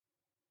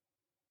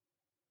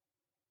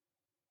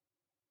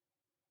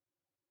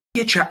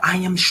Get your I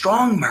Am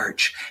Strong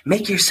merch.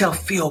 Make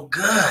yourself feel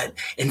good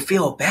and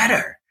feel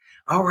better.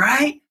 All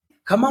right?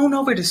 Come on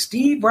over to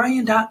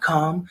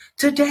steveryan.com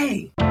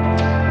today.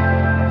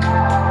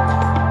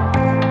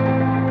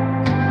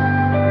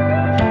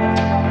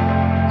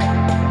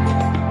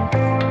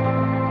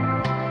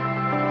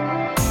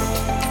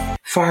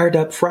 Fired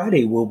Up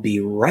Friday will be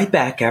right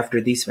back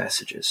after these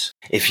messages.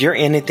 If you're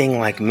anything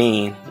like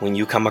me, when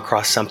you come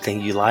across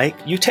something you like,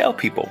 you tell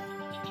people,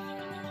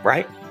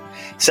 right?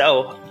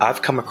 So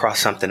I've come across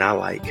something I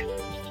like.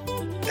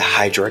 The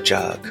Hydro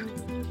Jug.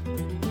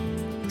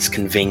 It's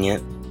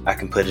convenient. I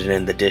can put it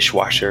in the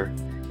dishwasher.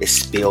 It's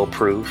spill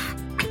proof.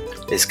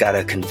 It's got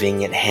a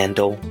convenient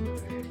handle.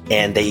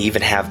 And they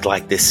even have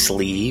like this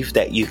sleeve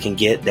that you can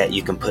get that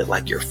you can put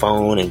like your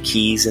phone and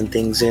keys and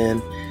things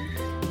in.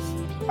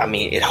 I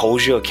mean, it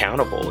holds you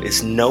accountable.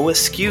 It's no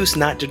excuse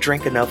not to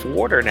drink enough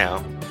water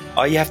now.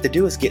 All you have to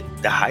do is get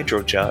the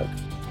Hydro Jug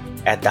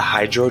at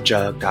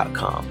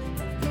thehydrojug.com.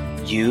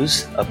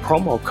 Use a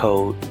promo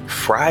code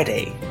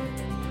FRIDAY,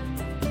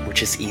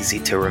 which is easy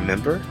to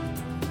remember,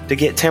 to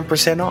get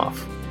 10%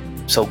 off.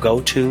 So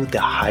go to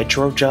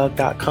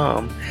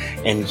thehydrojug.com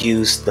and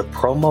use the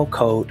promo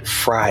code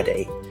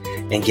FRIDAY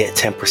and get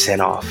 10%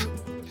 off.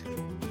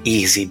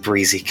 Easy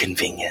breezy,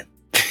 convenient.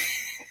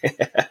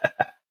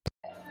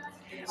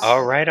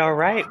 All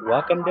right.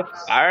 Welcome to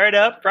Fired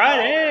Up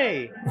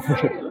Friday.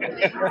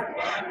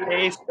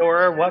 Hey,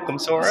 Sora. Welcome,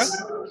 Sora.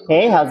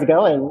 Hey, how's it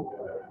going?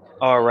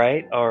 All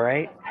right.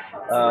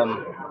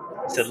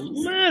 It's a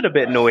little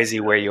bit noisy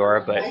where you are,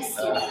 but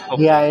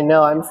yeah, I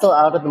know. I'm still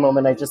out at the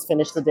moment. I just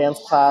finished the dance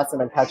class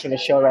and I'm catching a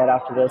show right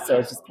after this, so I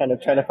was just kind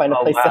of trying to find a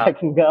place that I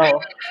can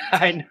go.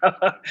 I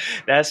know.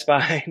 That's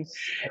fine.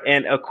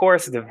 And of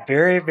course, the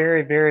very,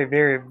 very, very,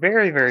 very,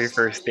 very, very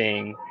first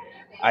thing,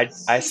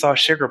 I saw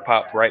Sugar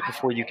Pop right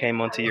before you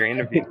came onto your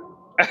interview.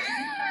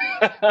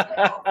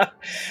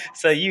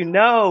 So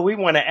we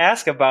want to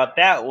ask about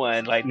that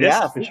one. Like this,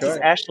 yeah, for this sure. is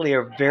actually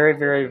a very,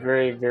 very,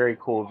 very, very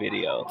cool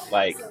video.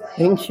 Like,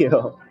 thank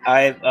you.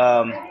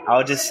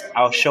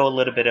 I'll show a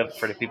little bit of it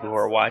for the people who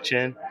are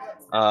watching,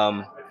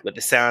 with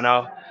the sound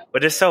off.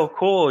 But it's so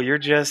cool. You're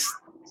just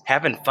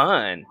having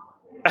fun.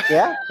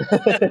 Yeah.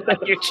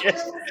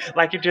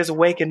 like you're just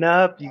waking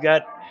up.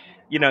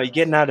 You're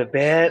getting out of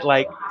bed.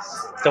 Like,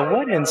 so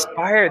what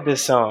inspired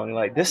this song?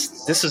 Like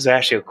this is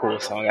actually a cool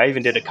song. I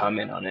even did a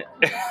comment on it.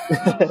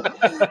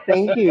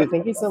 Thank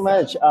you so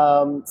much.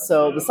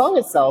 So the song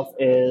itself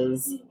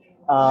is,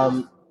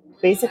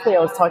 basically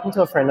I was talking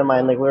to a friend of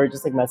mine, like we were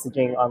just like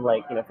messaging on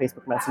like,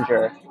 Facebook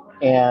Messenger.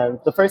 And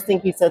the first thing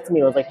he said to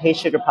me was like, "Hey,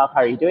 Sugar Pop,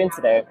 how are you doing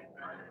today?"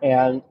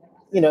 And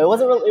it was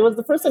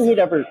the first time he'd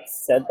ever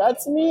said that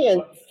to me.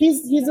 And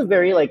he's a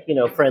very like,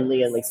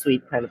 friendly and like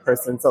sweet kind of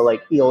person. So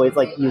like he always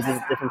like uses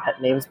different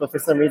pet names, but for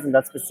some reason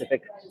that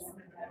specific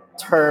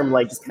term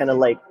like just kind of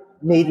like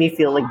made me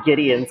feel like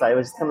giddy inside. I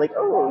was just kind of like,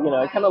 oh,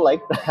 I kind of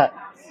like that.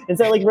 And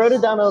so I like wrote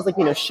it down. I was like,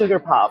 Sugar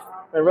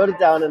Pop. I wrote it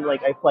down and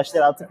like I fleshed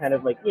it out to kind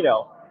of like,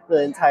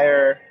 the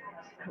entire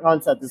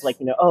concept is like,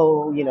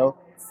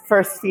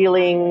 first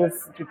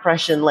feelings,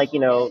 depression, like,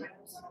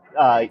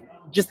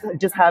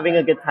 just having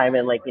a good time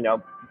and like,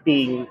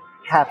 being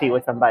happy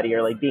with somebody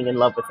or like being in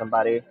love with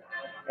somebody.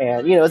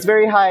 And, it's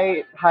very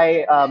high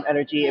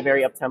energy,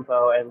 very up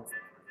tempo. And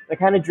I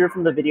kind of drew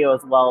from the video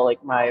as well.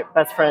 Like my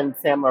best friend,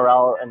 Sam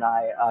Morrell, and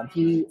I,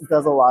 he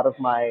does a lot of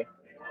my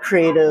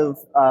creative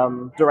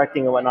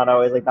directing and whatnot. I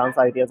always like bounce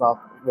ideas off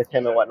with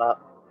him and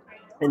whatnot.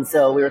 And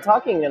so we were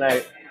talking and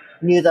I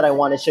knew that I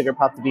wanted Sugar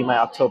Pop to be my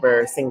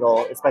October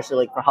single, especially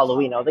like for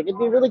Halloween. I was like, it'd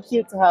be really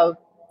cute to have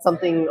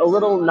something a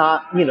little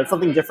not,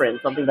 something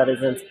different, something that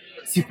isn't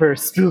super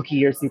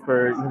spooky or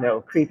super,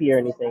 creepy or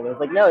anything. I was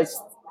like, no, it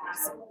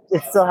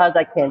still has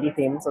that candy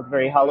theme, so it's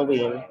very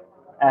Halloween.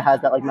 It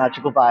has that like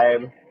magical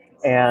vibe,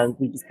 and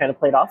we just kind of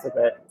played off with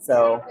it.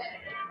 So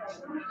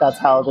that's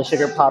how the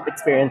Sugar Pop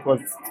experience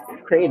was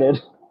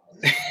created.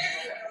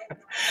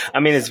 I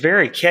mean, it's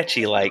very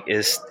catchy. Like,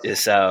 it's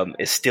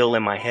still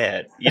in my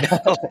head.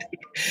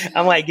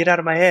 I'm like, get out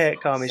of my head.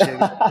 Call me Sugar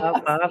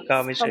Pop.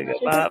 Call me Sugar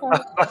Pop.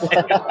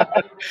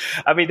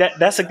 I mean,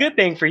 that's a good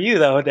thing for you,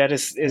 though. That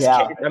is,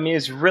 yeah. I mean,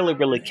 it's really,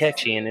 really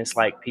catchy, and it's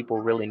like people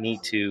really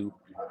need to,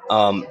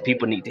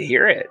 people need to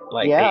hear it.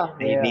 Like,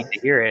 they need to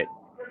hear it.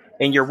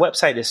 And your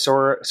website is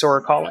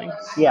Sora Calling?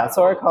 Yeah,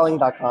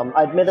 soracalling.com.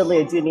 Admittedly,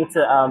 I do need to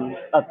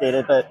update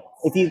it, but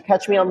if you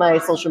catch me on my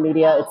social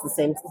media, it's the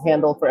same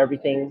handle for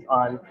everything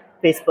on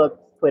Facebook,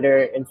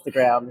 Twitter,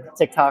 Instagram,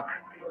 TikTok.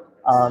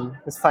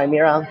 Just find me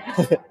around.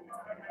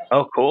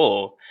 Oh,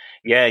 cool.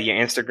 Yeah, your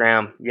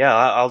Instagram. Yeah,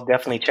 I'll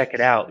definitely check it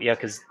out. Yeah,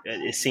 because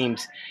you seem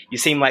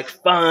like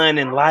fun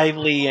and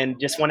lively and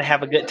just want to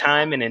have a good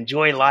time and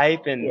enjoy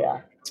life and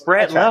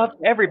spread love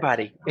to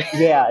everybody.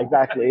 Yeah,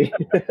 exactly.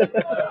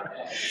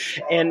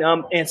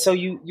 And so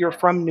you're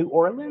from New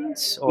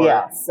Orleans? Or?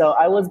 Yeah, so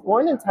I was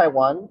born in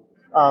Taiwan.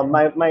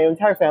 My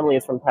entire family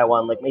is from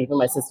Taiwan. Like even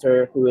my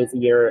sister, who is a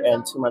year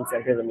and 2 months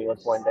younger than me,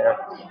 was born there.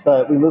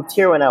 But we moved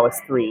here when I was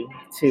 3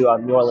 to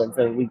New Orleans,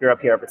 and we grew up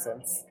here ever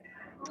since.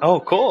 Oh,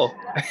 cool.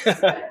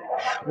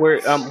 Where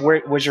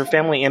was your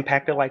family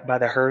impacted like by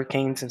the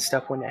hurricanes and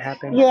stuff when it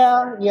happened?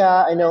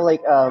 Yeah. I know.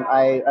 Like,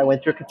 I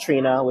went through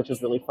Katrina, which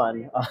was really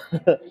fun.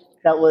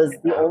 That was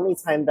the only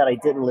time that I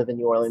didn't live in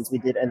New Orleans. We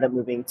did end up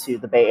moving to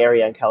the Bay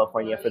Area in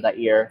California for that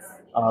year,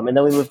 and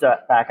then we moved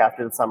back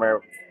after the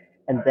summer.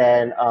 And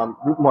then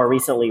more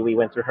recently, we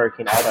went through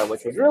Hurricane Ida,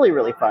 which was really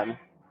really fun.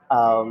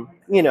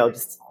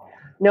 Just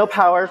no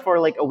power for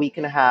like a week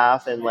and a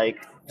half, and like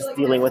just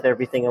dealing with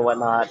everything and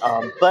whatnot.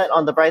 But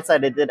on the bright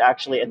side, I did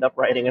actually end up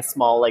writing a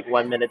small like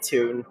 1 minute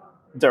tune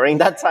during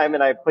that time,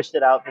 and I pushed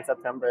it out for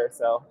September.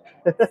 So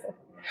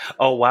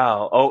Oh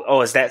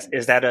wow. Is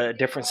that a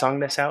different song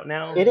that's out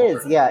now? it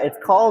is, yeah. It's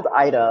called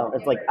Ida.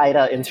 It's like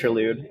Ida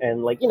interlude,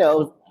 and like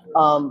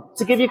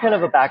to give you kind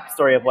of a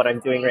backstory of what I'm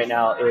doing right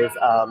now is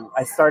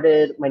I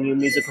started my new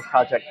musical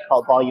project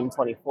called Volume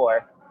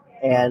 24,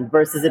 and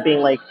versus it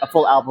being like a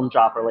full album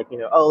drop or like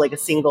like a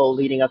single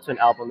leading up to an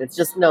album, it's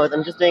just no.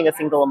 I'm just doing a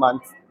single a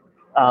month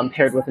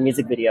paired with a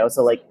music video.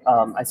 So like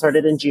I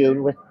started in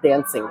June with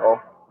Dance Single.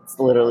 It's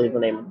literally the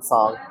name of the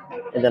song.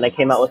 And then I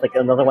came out with like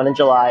another one in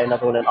July,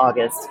 another one in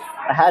August.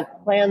 I had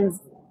plans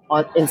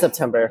in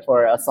September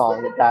for a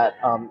song that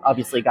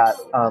obviously got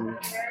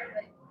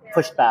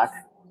pushed back,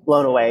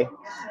 blown away.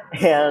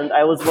 And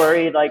I was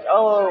worried, like,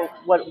 oh,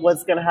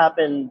 what's going to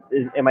happen?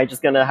 Am I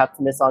just going to have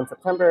to miss on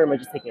September? Am I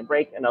just taking a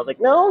break? And I was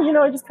like, no,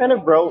 I just kind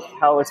of wrote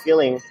how I was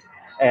feeling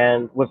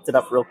and whipped it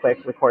up real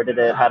quick, recorded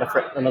it, had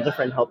another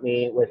friend help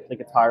me with the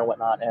guitar and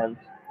whatnot, and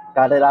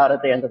got it out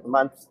at the end of the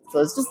month. So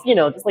it's just,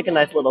 just like a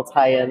nice little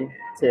tie-in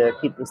to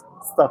keep this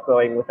stuff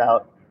going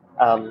without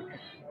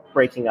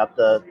breaking up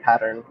the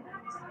pattern.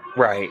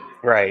 Right.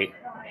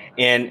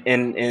 And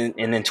in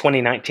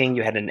 2019,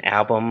 you had an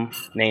album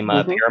named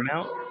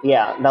Paramount.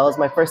 Yeah, that was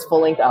my first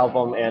full-length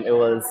album, and it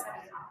was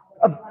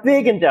a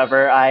big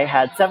endeavor. I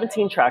had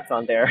 17 tracks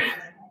on there.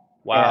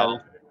 Wow.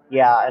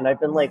 And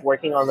I've been like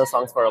working on those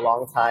songs for a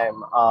long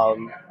time.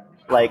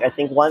 Like I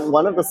think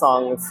one of the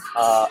songs,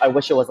 I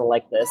Wish It Wasn't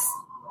Like This,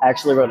 I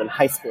actually wrote in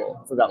high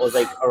school. So that was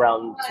like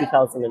around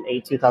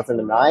 2008,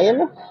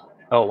 2009.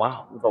 Oh,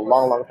 wow. It was a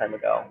long, long time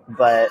ago.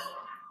 But,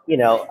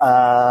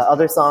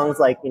 other songs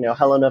like,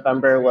 Hello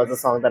November was a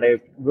song that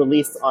I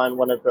released on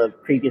one of the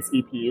previous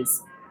EPs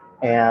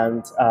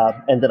and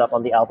ended up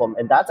on the album.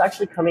 And that's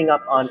actually coming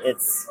up on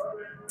its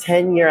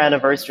 10-year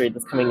anniversary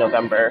this coming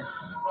November.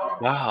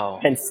 Wow.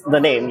 Hence the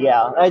name,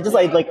 yeah. I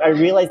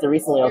realized it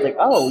recently. I was like,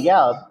 oh,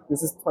 yeah,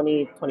 this is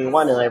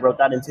 2021, and I wrote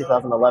that in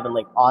 2011,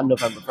 like on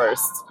November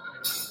 1st.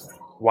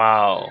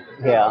 Wow.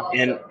 Yeah.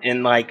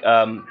 And like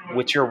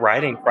with your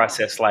writing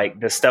process,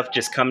 like does stuff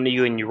just come to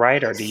you and you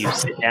write, or do you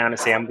sit down and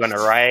say I'm going to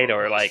write,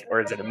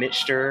 or is it a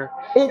mixture?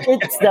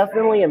 It's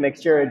definitely a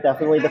mixture. It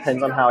definitely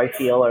depends on how I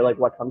feel or like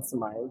what comes to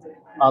mind.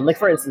 Like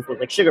for instance, with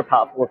like Sugar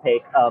Pop, we'll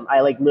take.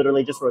 I like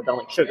literally just wrote down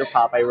like Sugar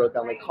Pop. I wrote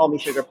down like Call Me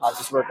Sugar Pop.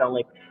 Just wrote down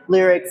like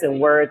lyrics and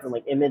words and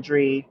like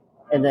imagery.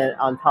 And then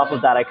on top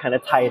of that, I kind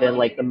of tied in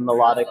like the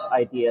melodic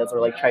ideas or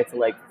like try to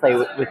like play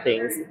with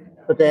things.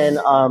 But then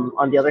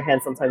on the other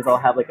hand, sometimes I'll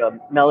have like a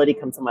melody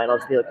come to mind. I'll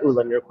just be like, ooh,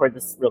 let me record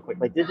this real quick,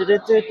 like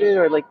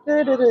or like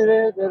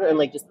and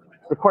like just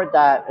record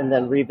that and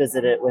then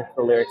revisit it with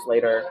the lyrics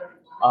later.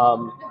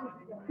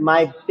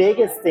 My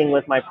biggest thing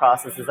with my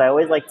process is I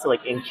always like to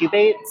like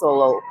incubate.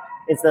 So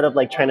instead of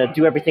like trying to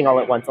do everything all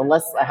at once,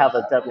 unless I have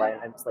a deadline,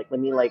 I'm just like, let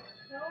me like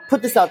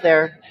put this out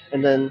there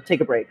and then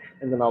take a break,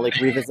 and then I'll like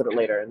revisit it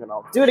later, and then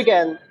I'll do it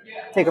again,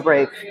 take a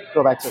break,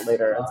 go back to it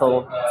later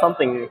until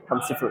something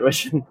comes to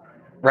fruition.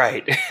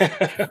 Right.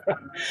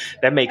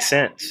 That makes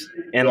sense.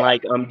 And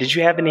like, did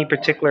you have any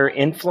particular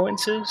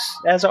influences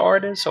as an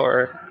artist,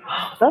 or?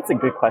 That's a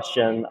good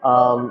question.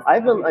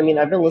 I've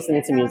been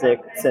listening to music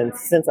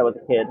since I was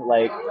a kid.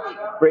 Like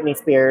Britney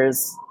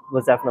Spears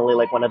was definitely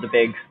like one of the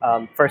big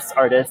first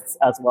artists,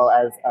 as well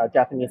as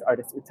Japanese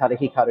artist Utada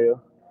Hikaru.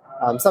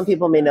 Some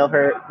people may know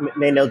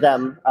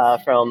them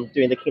from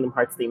doing the Kingdom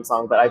Hearts theme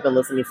song, but I've been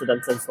listening to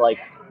them since like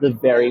the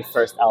very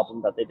first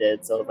album that they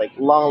did. So like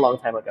long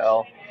time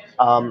ago.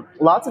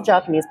 Lots of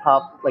Japanese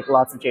pop, like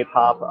lots of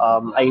J-pop.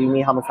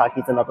 Ayumi Hamasaki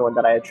is another one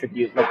that I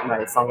attribute like my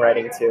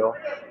songwriting to.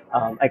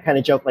 I kind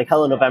of joke like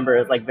Hello November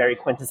is like very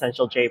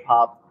quintessential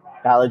J-pop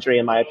balladry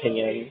in my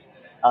opinion.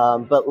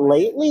 But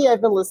lately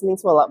I've been listening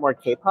to a lot more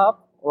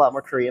K-pop, a lot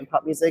more Korean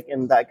pop music,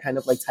 and that kind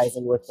of like ties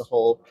in with the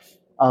whole,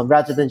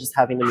 rather than just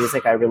having the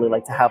music, I really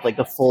like to have like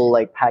the full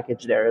like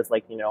package there. Is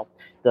like,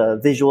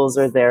 the visuals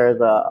are there,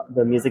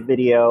 the music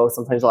video.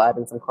 Sometimes I'll add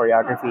in some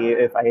choreography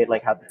if I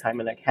like have the time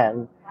and I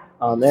can.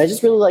 And I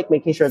just really like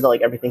making sure that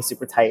like everything's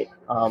super tight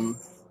and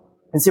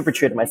super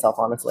true to myself,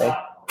 honestly.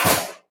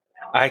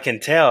 I can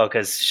tell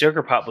because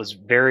Sugar Pop was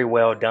very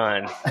well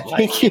done.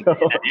 Thank you.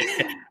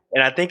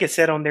 And I think it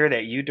said on there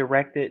that you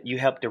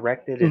helped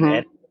direct it and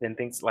edit and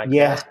things like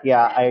that.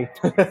 Yeah,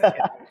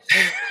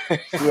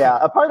 yeah.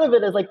 A part of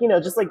it is like,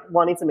 just like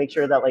wanting to make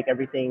sure that like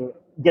everything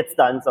gets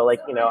done. So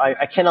like,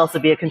 I can also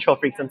be a control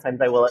freak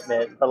sometimes, I will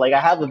admit. But like I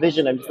have a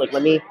vision. I'm just like,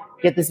 let me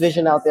get this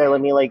vision out there.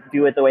 Let me like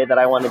do it the way that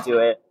I want to do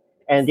it.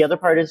 And the other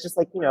part is just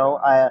like,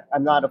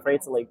 I'm not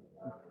afraid to like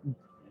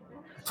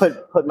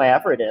put my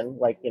effort in.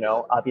 Like,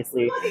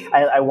 obviously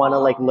I want to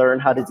like learn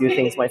how to do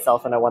things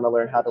myself, and I want to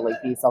learn how to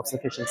like be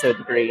self-sufficient to a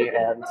degree.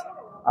 And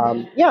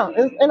yeah,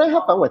 and I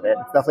have fun with it.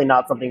 It's definitely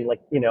not something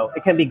like,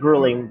 it can be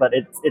grueling, but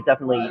it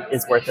definitely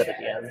is worth it at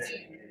the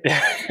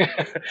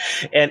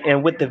end.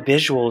 And with the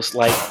visuals,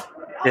 like,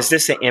 is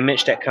this an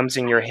image that comes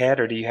in your head,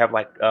 or do you have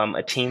like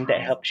a team that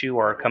helps you,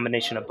 or a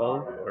combination of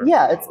both? Or?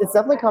 Yeah, it's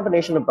definitely a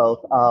combination of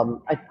both.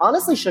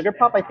 Honestly, Sugar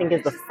Pop, I think,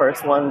 is the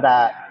first one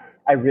that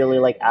I really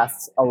like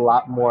asked a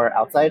lot more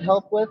outside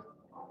help with.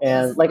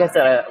 And like I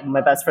said,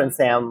 my best friend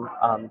Sam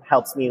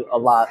helps me a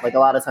lot. Like a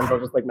lot of times, I'll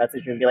just like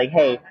message you and be like,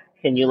 "Hey,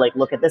 can you like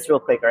look at this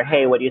real quick?" Or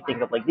 "Hey, what do you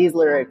think of like these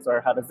lyrics?"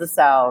 Or "How does this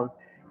sound?"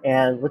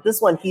 And with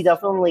this one, he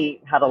definitely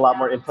had a lot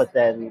more input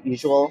than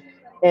usual.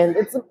 And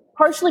it's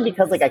partially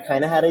because like I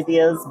kind of had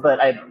ideas,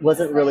 but I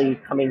wasn't really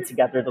coming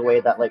together the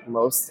way that like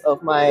most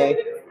of my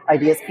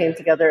ideas came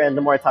together. And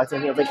the more I talked to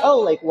him, he was like, "Oh,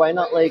 like why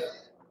not like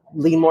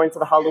lean more into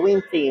the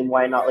Halloween theme?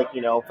 Why not like,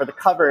 for the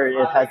cover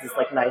it has this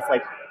like nice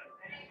like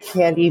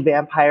candy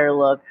vampire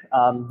look,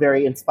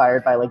 very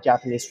inspired by like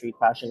Japanese street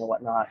fashion and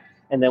whatnot."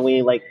 And then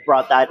we like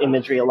brought that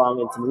imagery along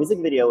into music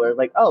video where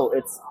like, oh,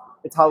 it's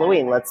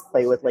Halloween. Let's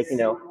play with like,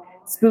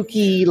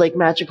 spooky, like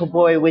magical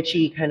boy,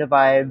 witchy kind of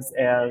vibes.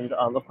 And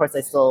of course,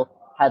 I still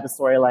had the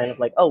storyline of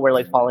like, oh, we're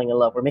like falling in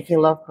love. We're making a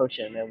love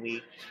potion, and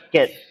we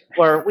get,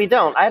 or we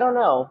don't. I don't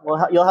know.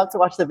 Well, you'll have to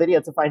watch the video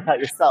to find out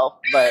yourself.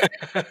 But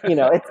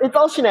it's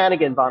all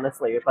shenanigans,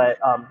 honestly. But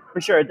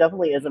for sure, it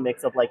definitely is a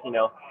mix of like,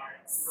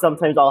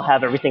 sometimes I'll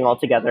have everything all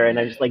together and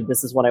I'm just like,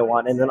 this is what I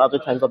want. And then other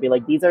times I'll be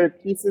like, these are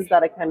pieces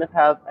that I kind of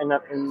have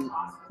in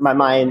my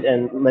mind,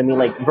 and let me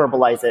like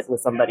verbalize it with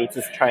somebody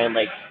to try and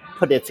like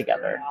put it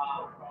together.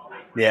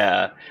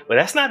 Yeah. Well,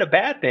 that's not a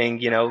bad thing,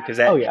 because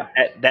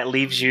that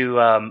leaves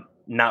you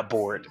not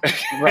bored.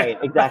 Right.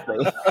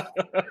 Exactly.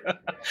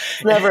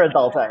 It's never a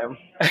dull time.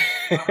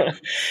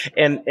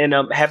 And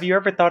have you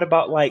ever thought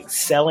about like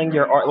selling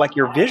your art? Like,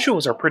 your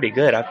visuals are pretty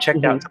good. I've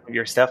checked out some of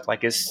your stuff.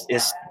 Like, it's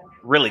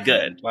really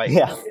good. Like,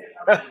 yeah.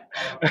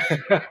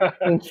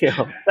 Thank you.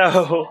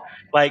 So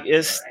like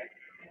it's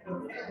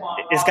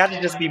got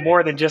to just be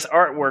more than just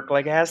artwork.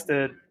 Like, it has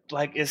to,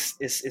 like, it's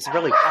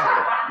really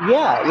powerful.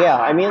 Yeah.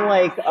 I mean,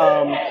 like,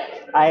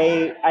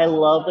 I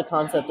love the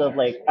concept of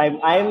like,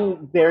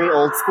 I'm very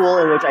old school,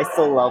 in which I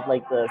still love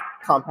like the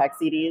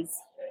compact CDs.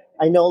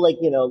 I know like,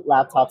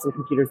 laptops and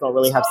computers don't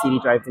really have CD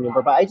drives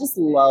anymore, but I just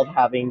love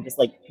having just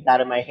like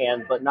that in my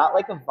hand, but not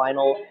like a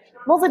vinyl,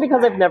 mostly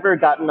because I've never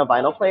gotten a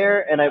vinyl player,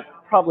 and I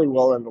probably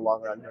will in the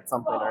long run at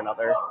some point or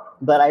another.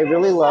 But I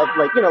really love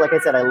like, like I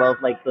said, I love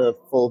like the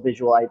full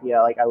visual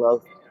idea. Like I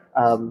love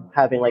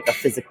having like a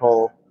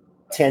physical,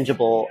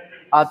 tangible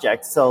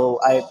object. So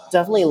I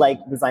definitely like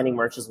designing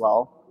merch as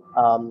well.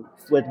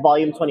 With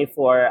Volume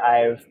 24,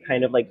 I've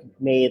kind of like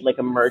made like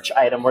a merch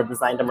item, or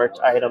designed a merch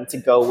item to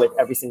go with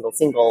every single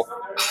single.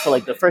 So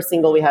like the first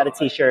single we had a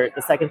t-shirt,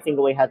 the second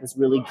single we had this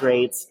really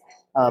great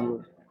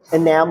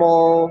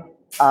enamel,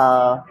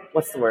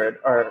 what's the word?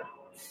 Or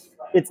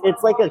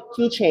it's like a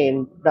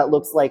keychain that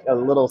looks like a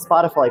little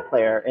Spotify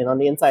player, and on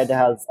the inside it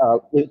has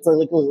it's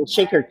like a little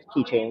shaker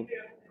keychain.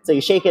 So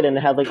you shake it and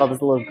it has like all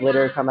this little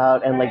glitter come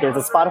out, and like there's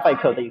a Spotify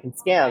code that you can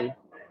scan,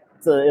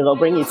 so it'll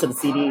bring you to the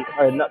CD,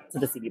 or not to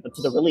the CD, but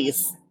to the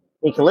release.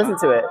 And you can listen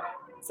to it.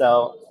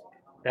 So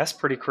that's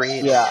pretty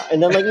creative. Yeah,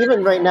 and then like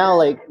even right now,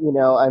 like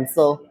I'm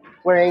still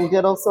wearing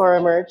good old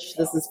Sora merch.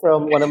 This is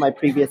from one of my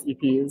previous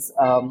EPs,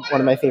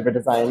 one of my favorite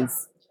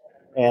designs,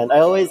 and I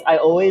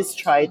always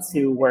try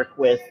to work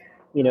with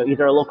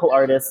either a local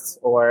artist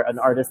or an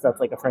artist that's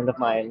like a friend of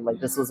mine. Like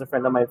this was a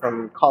friend of mine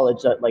from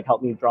college that like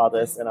helped me draw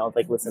this, and I was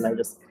like, listen, I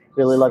just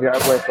really love your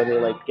artwork. Let me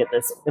like get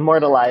this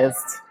immortalized,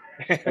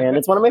 and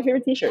it's one of my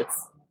favorite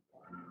T-shirts.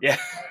 Yeah.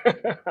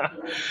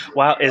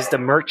 Wow. Is the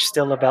merch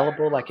still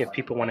available? Like, if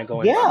people want to go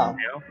and buy it now?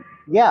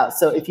 Yeah.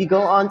 So if you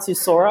go on to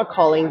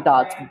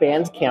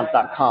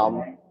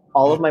soracalling.bandcamp.com,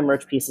 all of my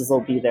merch pieces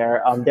will be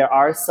there. There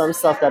are some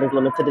stuff that is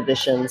limited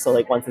edition. So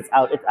like once it's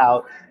out, it's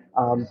out.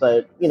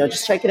 But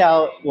just check it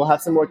out. We'll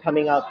have some more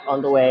coming up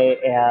on the way.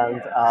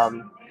 And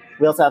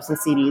we also have some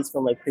CDs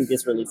from like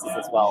previous releases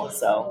as well.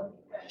 So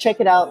check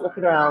it out. Look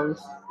it around.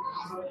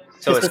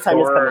 So it's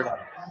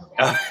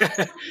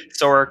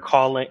Sora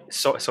calling,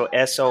 so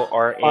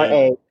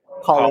SORA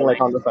calling like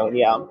on the phone,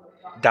 yeah.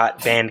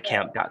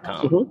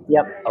 .bandcamp.com. Mm-hmm.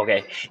 Yep.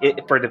 Okay.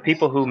 For the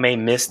people who may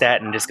miss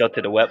that and just go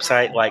to the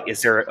website, like,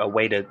 is there a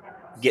way to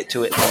get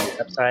to it from the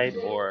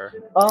website, or?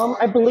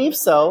 I believe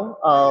so.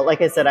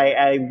 Like I said,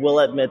 I will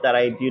admit that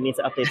I do need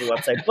to update the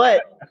website,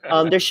 but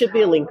there should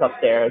be a link up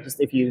there,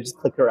 just if you just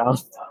click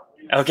around.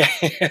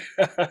 Okay.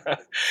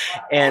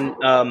 And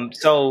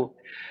so,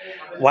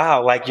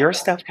 wow, like your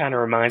stuff kind of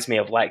reminds me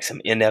of like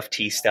some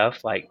NFT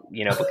stuff, like,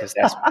 because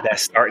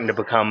that's starting to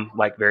become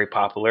like very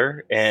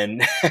popular.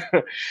 And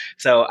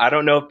so I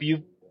don't know if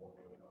you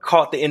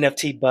caught the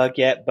NFT bug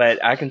yet,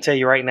 but I can tell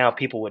you right now,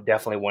 people would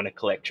definitely want to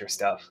collect your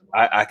stuff.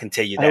 I can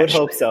tell you that. I would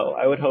hope so.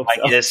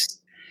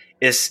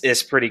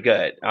 It's pretty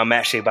good. I'm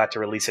actually about to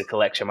release a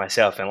collection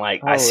myself, and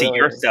like I see really?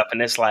 your stuff,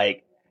 and it's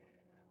like,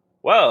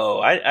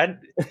 whoa,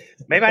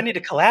 Maybe I need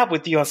to collab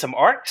with you on some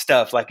art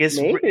stuff. Like Maybe it's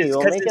we'll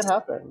because make it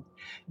happen.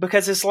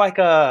 it's like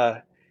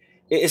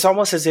it's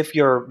almost as if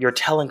you're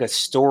telling a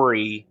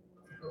story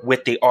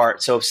with the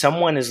art. So if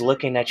someone is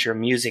looking at your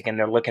music and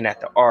they're looking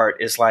at the art,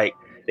 it's like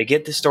they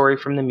get the story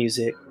from the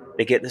music,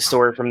 they get the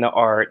story from the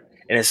art,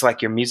 and it's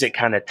like your music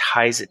kind of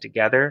ties it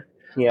together,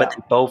 but Yeah. they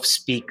both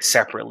speak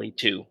separately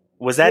too.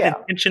 Was that Yeah.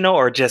 intentional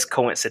or just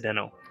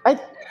coincidental? I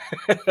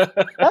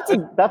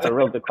that's a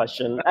real good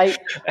question. I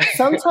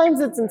sometimes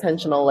it's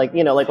intentional, like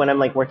like when I'm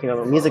like working on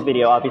a music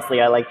video, obviously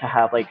I like to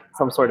have like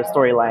some sort of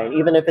storyline,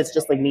 even if it's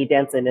just like me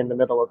dancing in the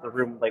middle of the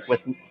room, like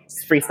with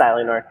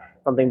freestyling or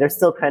something. There's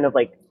still kind of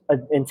like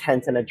an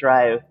intent and a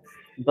drive.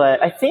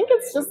 But I think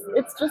it's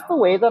just the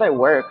way that I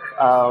work.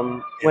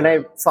 When I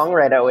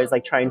songwrite, I always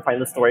like try and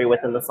find the story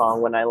within the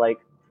song. When I like,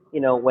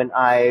 when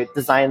I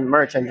design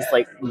merch, I'm just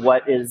like,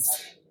 what is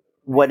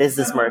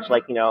this merch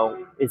like?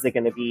 Is it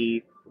going to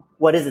be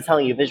what is it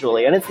telling you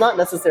visually? And it's not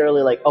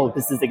necessarily like, oh,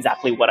 this is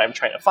exactly what I'm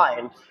trying to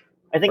find.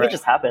 I think it Right.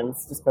 just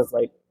happens just because,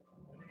 like,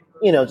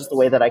 just the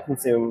way that I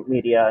consume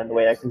media and the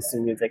way I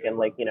consume music and,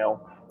 like,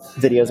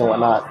 videos and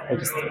whatnot.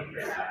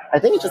 I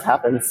think it just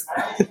happens.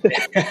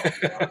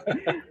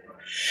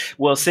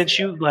 Well, since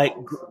you like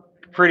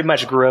pretty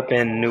much grew up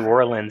in New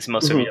Orleans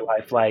most of your Mhm.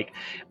 life, like,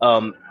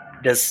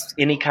 does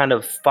any kind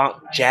of funk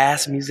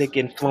jazz music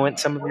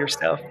influence some of your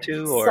stuff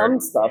too, or? Some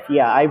stuff,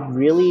 yeah, I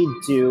really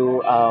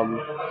do.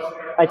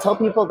 I tell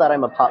people that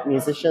I'm a pop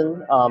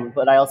musician,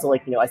 but I also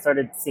like I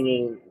started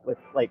singing with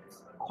like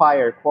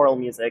choral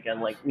music,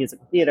 and like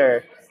musical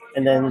theater,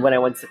 and then when I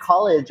went to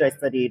college, I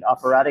studied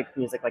operatic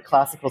music, like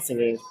classical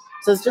singing.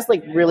 So it's just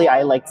like really,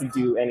 I like to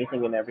do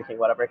anything and everything,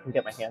 whatever I can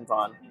get my hands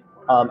on.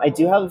 I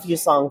do have a few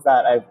songs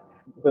that I've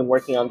been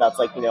working on that's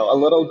like a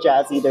little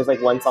jazzy. There's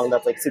like one song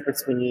that's like super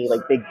swingy,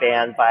 like big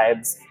band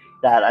vibes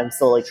that I'm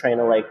still like trying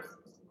to like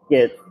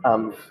get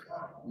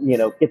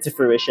get to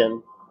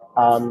fruition.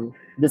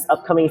 This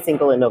upcoming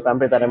single in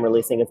November that I'm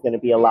releasing is going to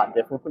be a lot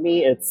different for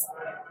me. It's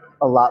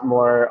a lot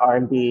more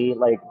R&B,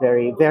 like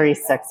very very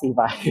sexy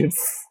vibes,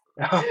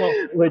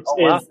 Oh, which oh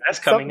wow, is that's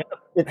coming up.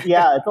 it's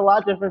a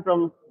lot different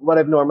from what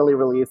I've normally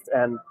released,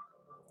 and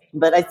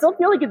but I still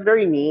feel like it's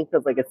very me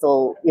because like it's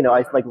still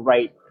I like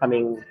write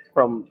coming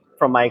from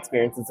my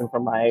experiences and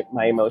from my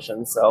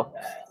emotions. So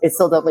it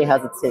still definitely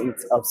has a tint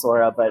of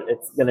Sora, but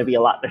it's going to be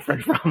a lot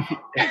different from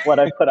what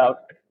I've put out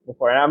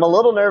before. And I'm a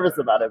little nervous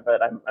about it,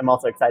 but I'm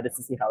also excited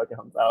to see how it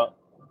comes out.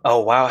 Oh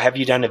wow, have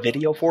you done a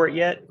video for it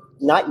yet?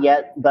 Not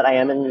yet, but I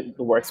am in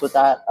the works with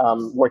that.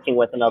 Working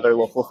with another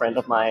local friend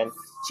of mine.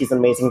 She's an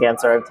amazing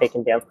dancer. I've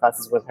taken dance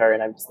classes with her,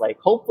 and I'm just like,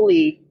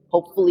 hopefully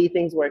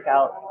things work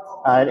out.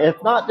 And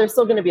if not, there's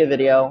still going to be a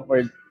video.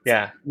 Or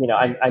Yeah,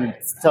 I'm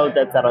so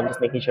dead set on just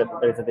making sure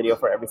that there's a video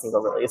for every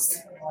single release.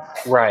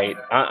 right.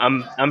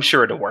 I'm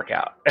sure it'll work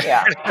out.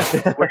 Yeah.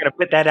 We're gonna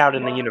put that out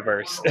in the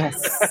universe.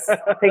 Yes.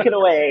 Take it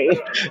away.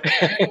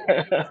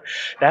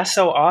 That's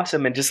so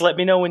awesome. And just let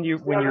me know when you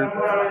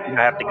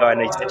have to go. I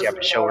know you said you have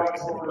a show or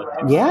something to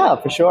go to. Yeah,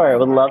 for sure. I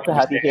would love to You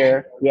have you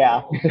here.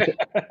 Yeah.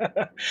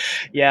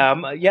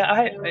 Yeah,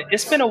 yeah.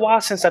 It's been a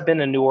while since I've been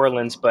to New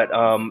Orleans, but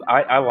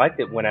I liked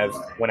it when I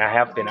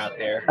have been out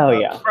there. Oh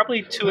yeah.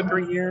 Probably 2 or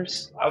 3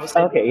 years, I would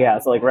say, Okay, yeah.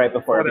 So like right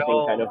before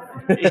before the everything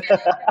kind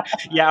whole.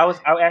 of. Yeah,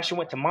 I actually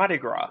went to Mardi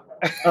Gras.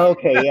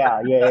 Okay,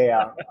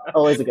 yeah.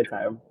 Always a good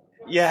time.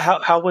 Yeah,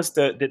 how was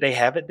did they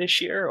have it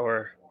this year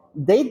or?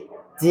 They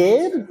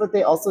did, but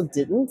they also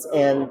didn't.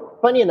 And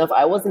funny enough,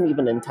 I wasn't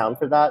even in town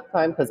for that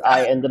time because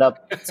I ended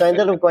up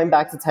going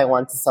back to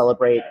Taiwan to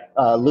celebrate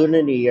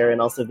Lunar New Year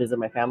and also visit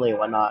my family and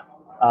whatnot.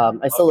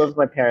 I still live with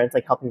my parents,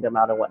 like helping them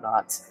out and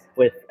whatnot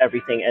with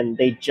everything. And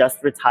they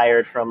just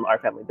retired from our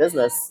family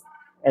business,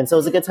 and so it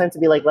was a good time to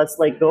be like, let's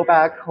like go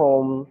back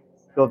home,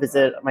 go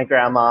visit my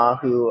grandma,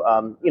 who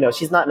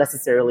she's not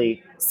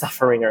necessarily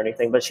suffering or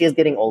anything, but she is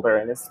getting older,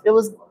 and it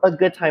was a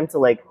good time to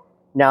like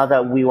now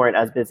that we weren't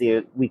as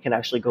busy, we can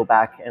actually go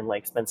back and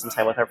like spend some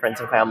time with our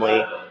friends and family.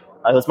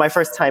 It was my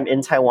first time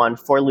in Taiwan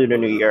for Lunar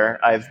New Year.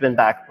 I've been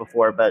back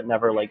before, but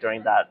never like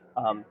during that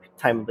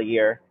time of the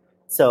year.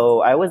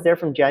 So I was there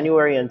from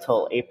January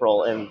until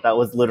April, and that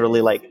was literally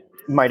like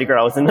Mardi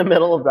Gras was in the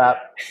middle of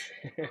that.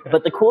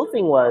 But the cool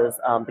thing was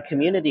the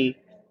community.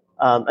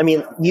 I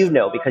mean,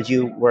 because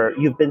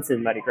you've been to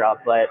Mardi Gras,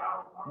 but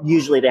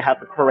usually they have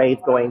the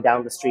parades going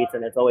down the streets,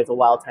 and it's always a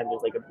wild time.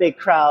 There's like a big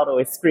crowd,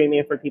 always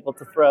screaming for people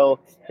to throw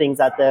things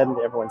at them.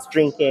 Everyone's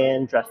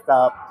drinking, dressed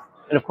up,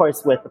 and of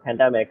course, with the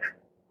pandemic,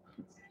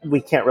 we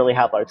can't really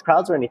have large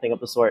crowds or anything of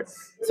the sort.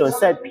 So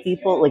instead,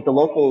 people like the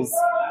locals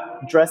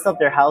dressed up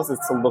their houses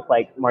to look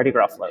like Mardi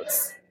Gras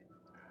floats.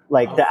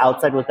 Like the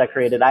outside was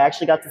decorated. I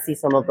actually got to see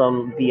some of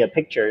them via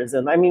pictures,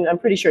 and I mean, I'm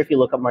pretty sure if you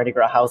look up Mardi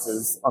Gras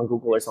houses on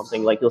Google or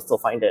something, like you'll still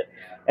find it,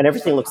 and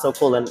everything looks so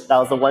cool. And that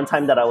was the one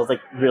time that I was like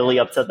really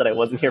upset that I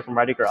wasn't here for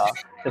Mardi Gras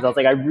because I was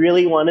like, I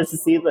really wanted to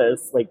see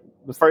this, like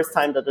the first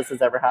time that this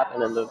has ever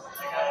happened.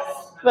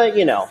 But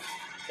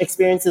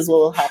experiences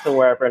will happen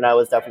wherever, and I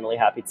was definitely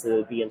happy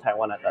to be in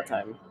Taiwan at that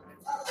time.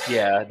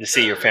 Yeah, to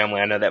see your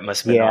family, I know that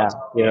must have been Yeah, awesome.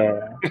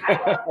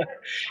 yeah.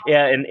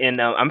 Yeah,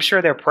 and I'm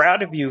sure they're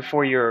proud of you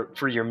for your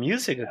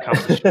music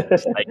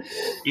accomplishments. Like,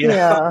 you know,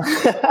 Yeah.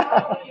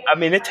 I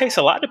mean, it takes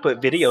a lot to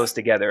put videos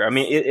together. I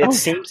mean, it Oh yeah.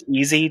 seems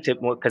easy to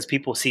because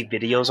people see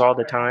videos all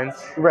the time,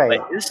 but Right.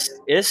 it's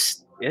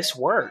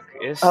work.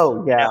 It's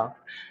Oh yeah.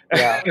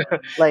 Yeah.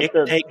 it Like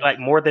could the take like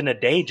more than a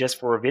day just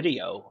for a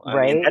video. I mean,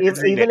 right. that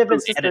doesn't even Even if include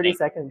it's just 30 editing.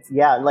 seconds.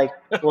 Yeah, like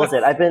what was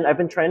it? I've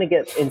been trying to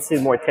get into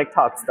more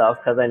TikTok stuff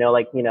because I know,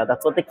 like,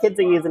 that's what the kids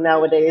are using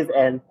nowadays.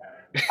 And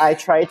I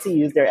tried to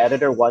use their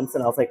editor once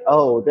and I was like,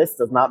 oh, this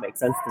does not make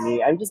sense to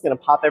me. I'm just going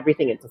to pop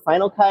everything into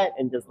Final Cut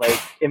and just like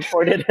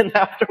import it in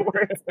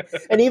afterwards.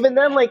 And even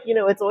then, like,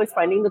 it's always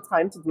finding the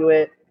time to do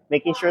it,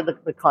 making sure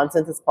that the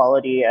content is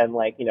quality. And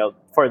like,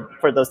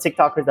 for those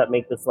TikTokers that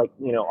make this like,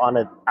 on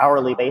an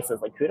hourly basis,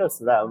 like kudos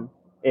to them.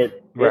 It is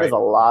Right. a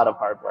lot of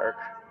hard work.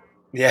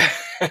 Yeah.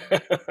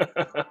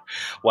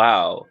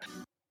 Wow.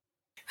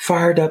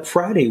 Fired Up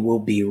Friday will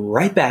be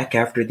right back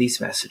after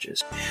these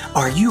messages.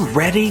 Are you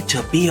ready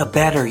to be a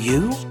better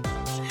you?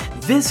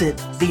 Visit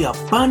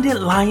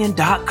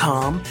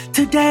theabundantlion.com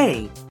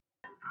today.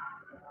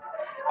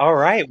 All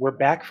right, we're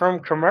back from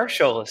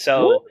commercial.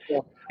 Woo!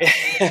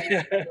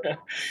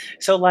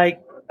 So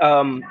like,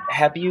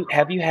 have you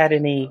had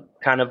any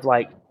kind of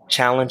like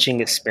challenging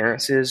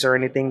experiences or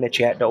anything that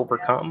you had to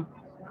overcome?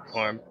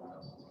 Or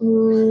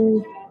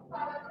Mm,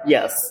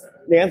 yes.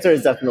 The answer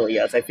is definitely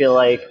yes. I feel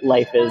like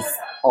life is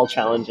all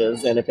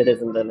challenges, and if it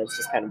isn't, then it's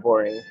just kind of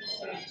boring.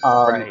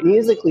 right,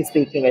 Musically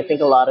speaking, I think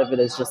a lot of it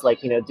is just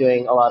like,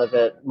 doing a lot of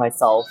it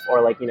myself,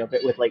 or like,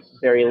 with like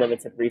very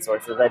limited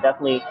resources. I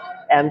definitely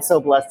am so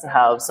blessed to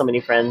have so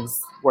many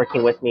friends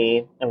working with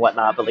me and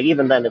whatnot. But like,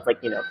 even then, it's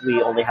like,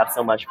 we only have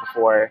so much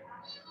before,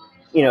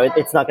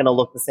 it's not going to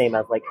look the same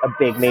as like a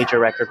big major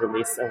record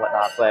release and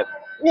whatnot. But,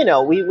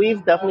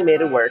 we've definitely made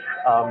it work.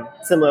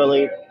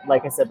 Similarly,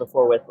 like I said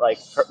before, with like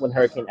when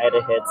Hurricane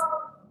Ida hit,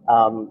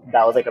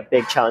 that was like a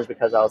big challenge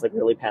because I was like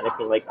really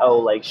panicking, like, oh,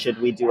 like, should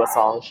we do a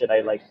song? Should I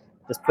like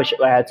just push it?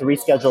 I had to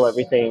reschedule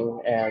everything,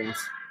 and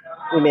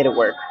we made it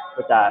work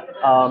with that.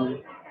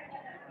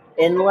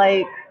 In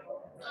like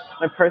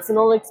my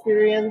personal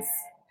experience,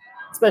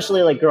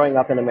 especially like growing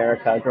up in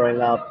America,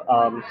 growing up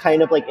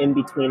kind of like in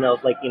between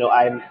of like,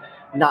 I'm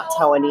not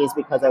Taiwanese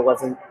because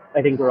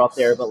I didn't grow up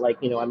there, but like,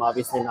 I'm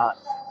obviously not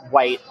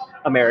white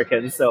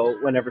American. So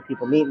whenever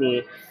people meet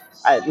me,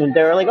 and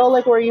they're like, oh,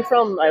 like, where are you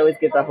from? I always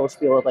give that whole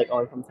spiel of like, oh,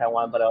 I'm from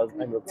Taiwan, but I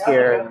moved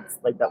here, and it's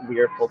like that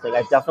weird whole thing.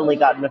 I've definitely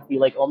gotten to feel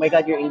like, oh my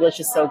God, your English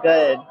is so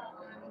good.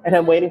 And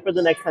I'm waiting for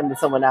the next time that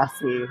someone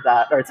asks me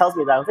that or tells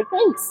me that. I was like,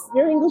 thanks,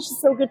 your English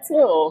is so good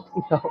too.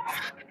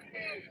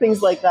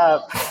 Things like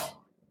that.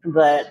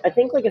 But I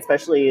think like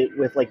especially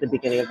with like the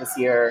beginning of this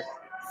year,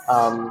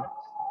 um,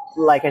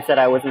 like I said,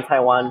 I was in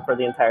Taiwan for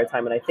the entire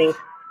time, and I think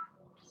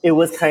it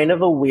was kind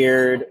of a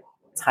weird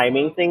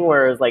timing thing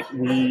where it was like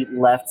we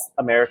left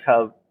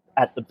America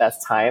at the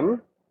best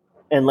time,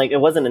 and like it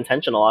wasn't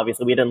intentional.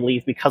 Obviously, we didn't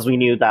leave because we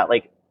knew that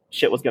like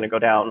shit was going to go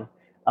down.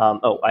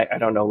 I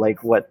don't know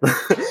like what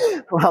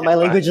how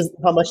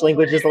much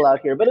language is allowed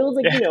here, but it was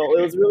like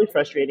it was really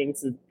frustrating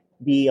to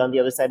be on the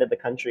other side of the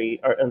country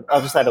or on the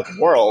other side of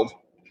the world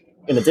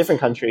in a different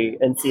country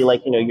and see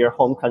like your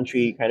home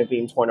country kind of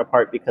being torn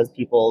apart because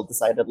people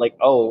decided like,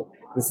 oh,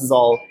 this is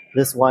all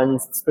this one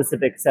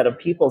specific set of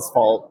people's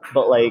fault,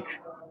 but like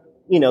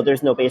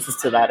there's no basis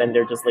to that, and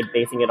they're just like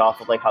basing it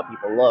off of like how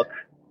people look,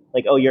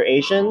 like, oh, you're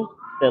Asian,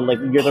 then like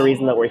you're the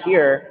reason that we're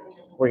here,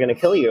 we're going to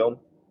kill you.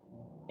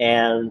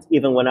 And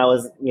even when I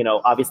was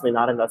obviously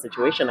not in that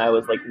situation, I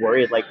was like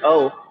worried like,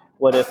 oh,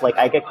 what if like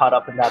I get caught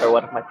up in that, or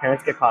what if my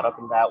parents get caught up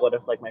in that, what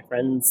if like my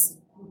friends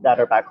that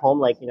are back home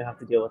like have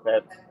to deal with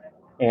it.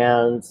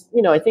 And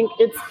I think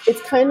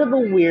it's kind of a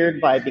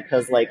weird vibe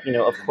because like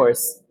of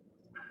course,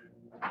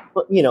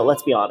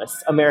 let's be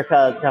honest,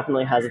 America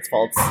definitely has its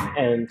faults,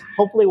 and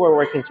hopefully we're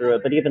working through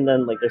it, but even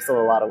then like there's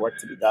still a lot of work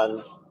to be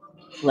done.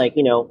 Like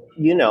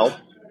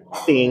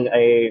being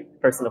a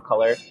person of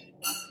color,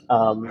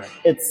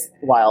 it's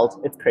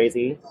wild, it's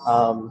crazy.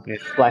 yeah,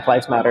 Black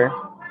Lives Matter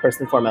first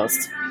and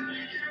foremost,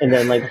 and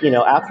then like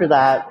after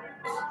that,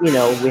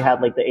 we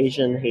had like the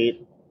Asian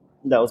hate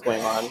that was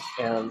going on,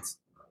 and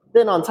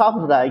then on top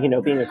of that,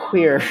 being a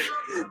queer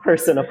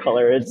person of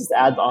color, it just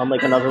adds on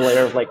like another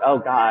layer of like, oh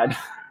God.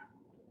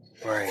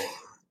 right,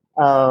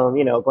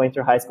 Going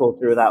through high school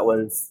through that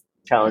was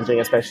challenging,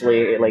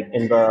 especially like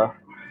in the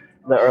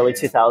early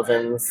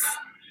 2000s,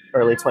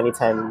 early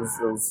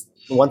 2010s. Was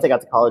once I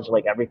got to college,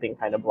 like everything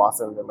kind of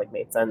blossomed and like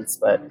made sense,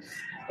 but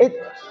it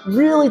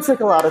really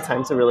took a lot of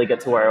time to really get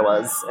to where I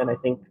was. And I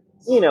think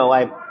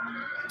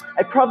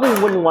I probably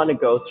wouldn't want to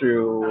go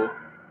through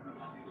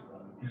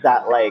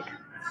that like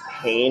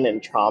pain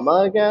and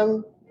trauma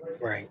again,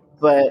 right,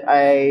 but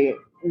I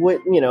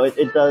would,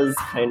 it does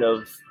kind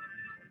of.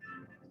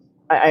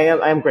 I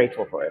am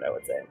grateful for it, I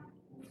would say,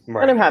 and I'm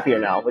right, happier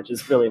now, which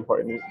is really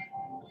important.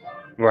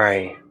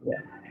 right. Yeah.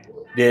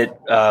 Did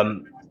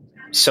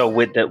so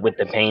with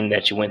the pain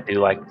that you went through,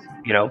 like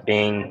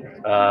being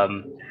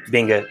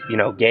being a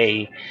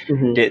gay,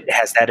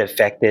 has that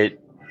affected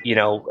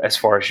as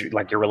far as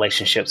like your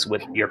relationships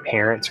with your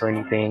parents or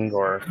anything,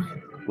 or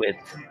with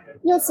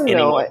Yes and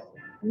no. anyone?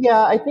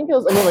 Yeah, I think it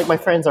was. I mean, like my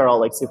friends are all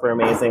like super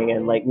amazing,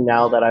 and like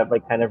now that I've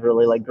like kind of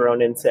really like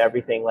grown into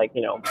everything, like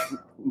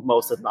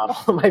most if not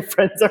all of my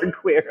friends are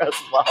queer as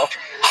well.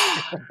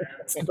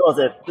 Does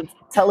it?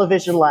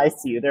 Television lies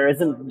to you. There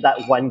isn't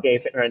that one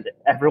gay friend.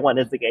 Everyone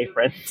is a gay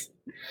friend.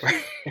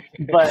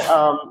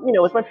 But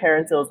with my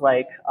parents, it was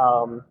like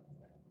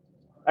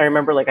I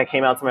remember like I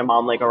came out to my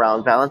mom like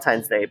around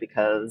Valentine's Day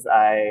because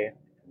I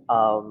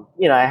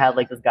had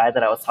like this guy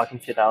that I was talking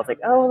to that I was like,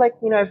 oh, like,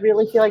 I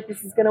really feel like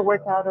this is gonna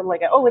work out. And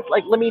like, oh, it's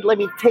like let me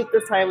take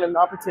this time and the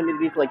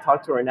opportunity to like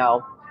talk to her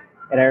now.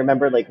 And I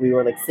remember like we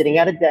were like sitting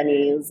at a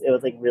Denny's. It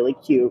was like really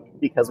cute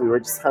because we were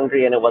just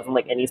hungry and it wasn't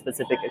like any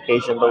specific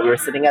occasion, but we were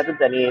sitting at the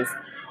Denny's.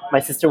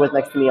 My sister was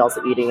next to me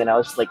also eating, and I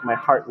was just like my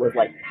heart was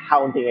like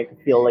pounding. I could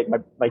feel like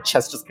my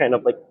chest just kind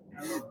of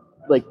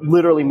like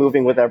literally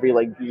moving with every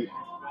like beat.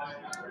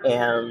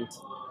 And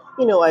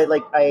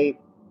I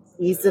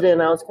eased it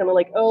in. I was kind of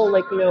like, oh,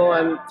 like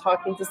I'm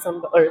talking to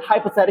somebody, or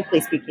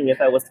hypothetically speaking,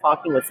 if I was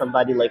talking with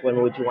somebody, like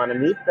when would you want to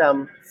meet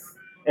them?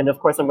 And of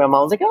course, my mom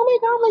was like, oh my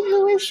god, like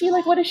who is she?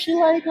 Like what is she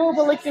like? Oh,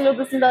 but like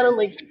this and that, and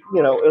like it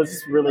was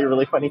just really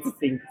really funny to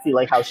see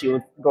like how she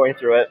was going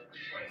through it.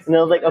 And I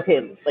was like,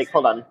 okay, like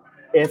hold on,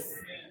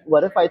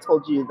 what if I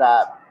told you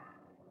that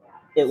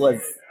it was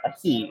a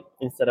he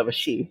instead of a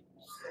she?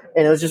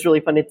 And it was just really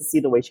funny to see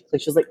the way she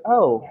clicked. She was like,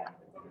 oh,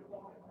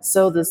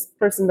 so this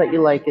person that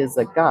you like is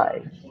a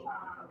guy,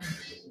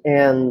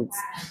 and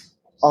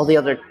all the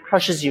other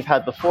crushes you've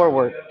had before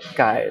were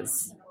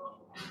guys.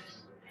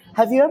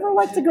 Have you ever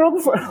liked a girl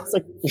before? I was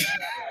like,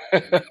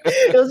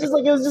 it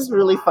was just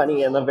really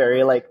funny in a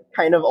very like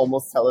kind of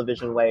almost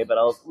television way. But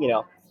I was,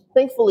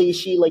 thankfully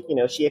she like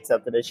she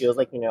accepted it. She was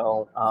like, we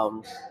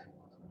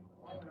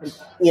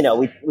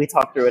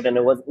talked through it, and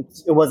it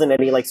wasn't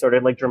any like sort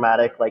of like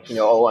dramatic like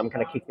oh, I'm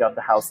gonna kick you out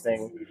the house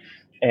thing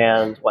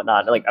and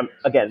whatnot. Like I'm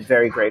again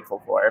very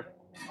grateful for.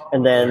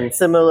 And then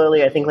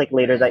similarly, I think like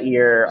later that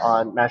year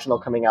on National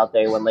Coming Out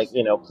Day, when like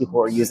people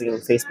were using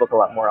Facebook a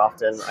lot more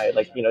often, I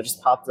like just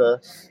popped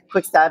a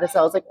quick status.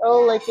 I was like,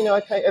 oh, like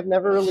I've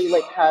never really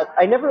like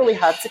I never really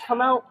had to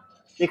come out,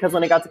 because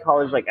when I got to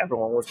college, like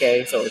everyone was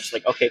gay, so it's just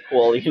like, okay,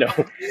 cool,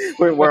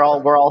 we're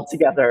all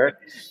together.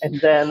 And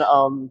then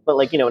but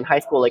like in high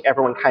school, like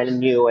everyone kind of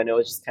knew, and it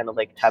was just kind of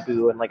like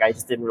taboo, and like I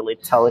just didn't really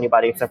tell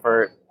anybody except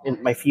for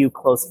my few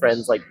close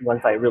friends. Like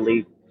once I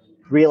really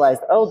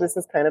realized, oh, this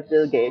is kind of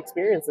the gay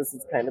experience. This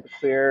is kind of the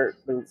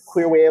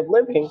queer way of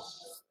living.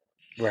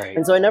 Right.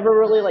 And so I never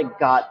really like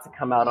got to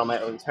come out on my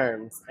own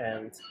terms.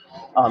 And,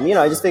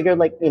 I just figured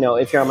like,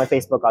 if you're on my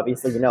Facebook,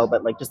 obviously,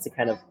 but like just to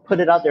kind of put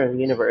it out there in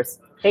the universe,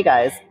 hey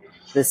guys,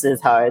 this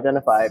is how I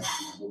identify.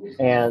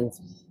 And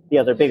the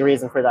other big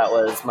reason for that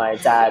was my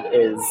dad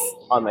is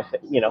on my,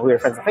 we were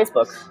friends on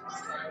Facebook.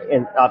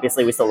 And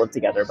obviously we still live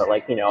together, but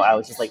like, I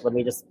was just like, let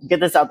me just get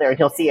this out there and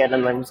he'll see it.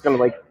 And I'm just going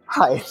to like,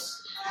 hi.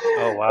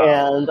 Oh, wow.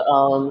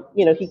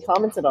 And, he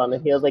commented on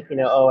it. He was like,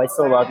 oh, I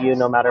still love you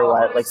no matter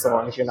what. Like, so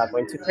long as you're not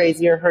going too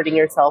crazy or hurting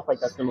yourself, like,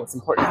 that's the most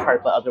important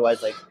part. But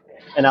otherwise, like,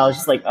 and I was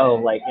just like, oh,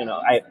 like,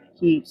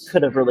 he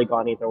could have really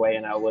gone either way.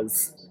 And I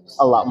was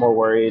a lot more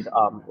worried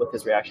with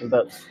his reaction.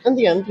 But in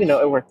the end,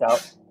 it worked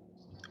out.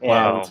 And,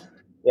 wow.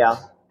 Yeah.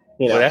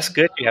 Well, that's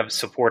good. You have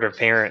supportive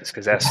parents,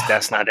 because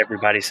that's not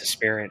everybody's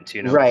experience,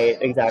 Right,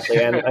 exactly.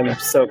 And I'm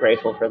so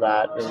grateful for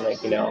that. And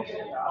like,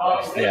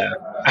 Yeah.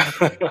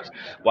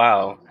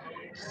 Wow.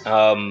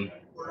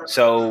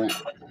 So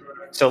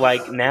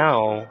like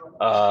now,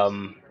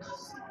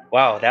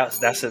 wow,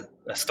 that's a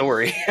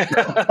story.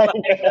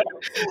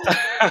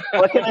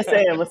 What can I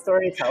say? I'm a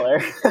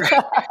storyteller.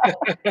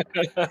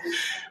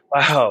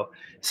 Wow.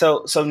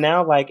 So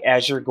now, like,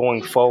 as you're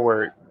going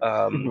forward,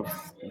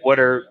 what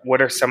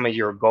are some of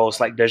your goals?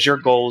 Like, does your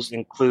goals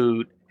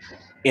include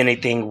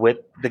anything with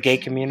the gay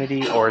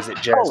community, or is it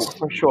just? Oh,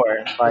 for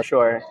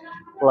sure.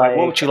 Like,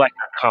 what would you like to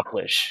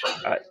accomplish?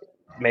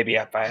 Maybe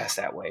if I ask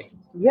that way.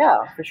 Yeah,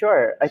 for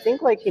sure. I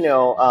think like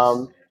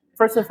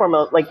first and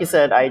foremost, like you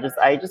said, I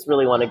just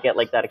really want to get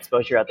like that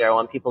exposure out there. I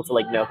want people to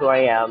like know who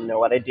I am, know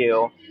what I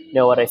do,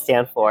 know what I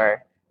stand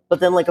for.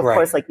 But then like of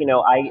course like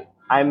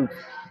I'm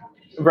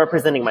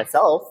representing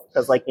myself,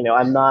 because like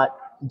I'm not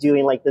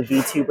doing like the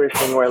VTuber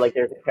thing where like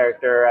there's a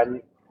character.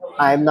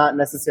 I'm not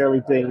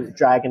necessarily doing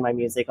drag in my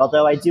music,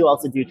 although I do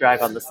also do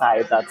drag on the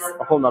side. That's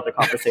a whole nother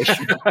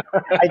conversation.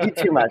 I do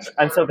too much.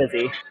 I'm so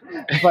busy.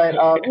 But,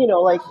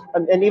 like,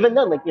 and even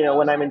then, like,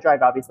 when I'm in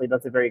drag, obviously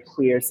that's a very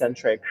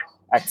queer-centric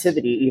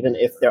activity, even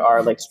if there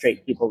are, like,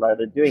 straight people that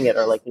are doing it,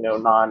 or, like,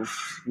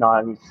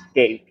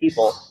 non-gay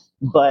people.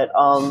 But,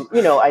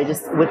 I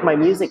just, with my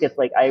music, it's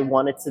like I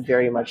want it to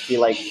very much be,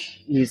 like,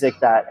 music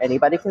that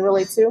anybody can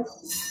relate to.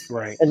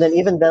 Right. And then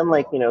even then,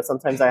 like,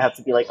 sometimes I have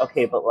to be like,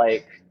 okay, but,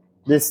 like,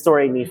 this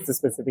story needs to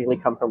specifically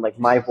come from like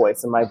my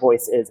voice, and my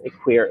voice is a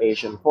queer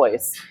Asian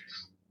voice.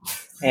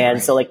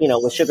 And so like,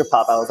 with Sugar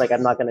Pop, I was like,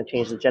 I'm not going to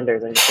change the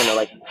genders. I'm just going to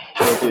like,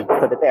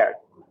 put it there.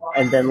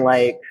 And then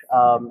like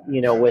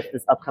with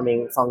this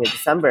upcoming song in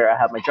December, I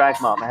have my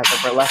drag mom, I have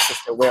my burlesque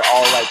sister. We're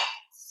all like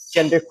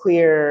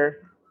genderqueer,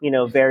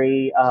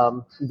 very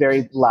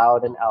very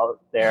loud and out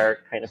there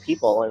kind of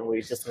people, and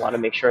we just want to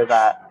make sure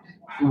that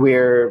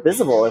we're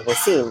visible and we're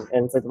seen,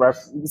 and it's like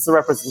it's a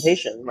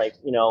representation. Like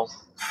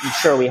I'm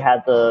sure we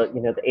had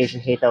the Asian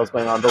hate that was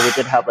going on, but we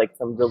did have like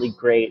some really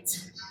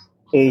great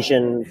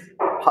Asian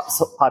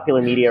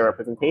popular media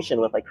representation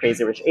with like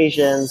Crazy Rich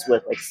Asians,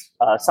 with like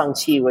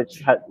Shang-Chi,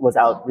 which was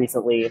out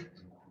recently.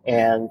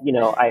 And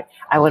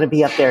I want to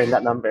be up there in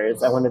that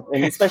numbers. I want to,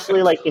 and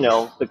especially like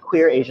the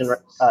queer Asian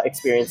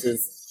experience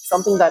is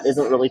something that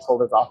isn't really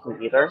told as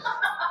often either.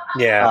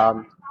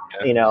 Yeah.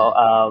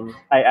 I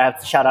have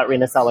to shout out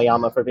Rina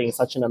Sawayama for being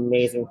such an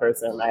amazing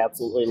person. I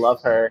absolutely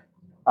love her.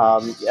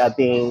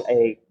 Being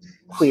a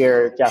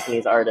queer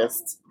Japanese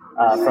artist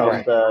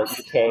from the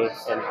UK,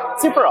 and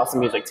super awesome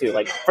music too.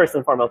 Like first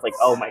and foremost, like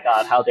oh my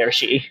god, how dare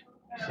she?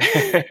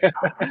 But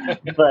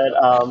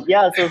so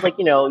it's like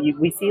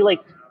we see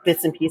like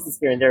bits and pieces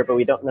here and there, but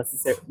we don't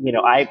necessarily.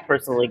 I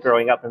personally,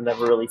 growing up, have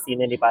never really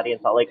seen anybody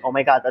and thought like, oh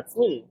my god, that's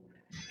me.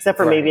 Except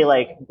for maybe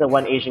like the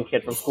one Asian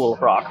kid from School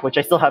of Rock, which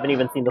I still haven't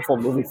even seen the full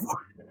movie for.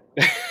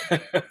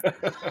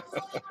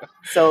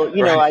 So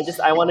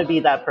I want to be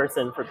that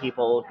person for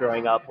people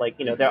growing up. Like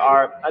there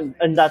are,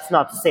 and that's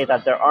not to say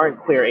that there aren't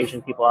queer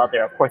Asian people out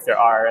there. Of course there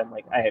are, and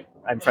like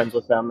I'm friends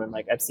with them, and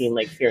like I've seen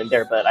like here and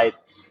there. But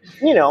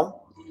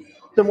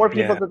the more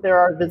people that there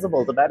are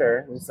visible, the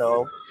better. And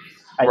so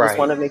I just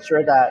want to make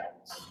sure that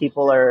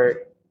people are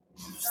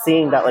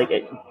seeing that like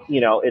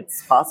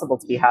it's possible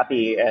to be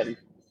happy and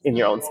in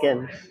your own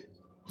skin.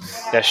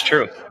 That's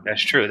true.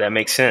 That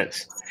makes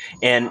sense.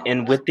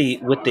 And with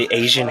the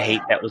Asian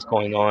hate that was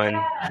going on,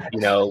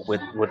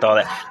 with all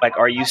that, like,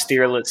 are you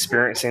still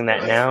experiencing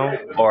that now,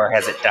 or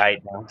has it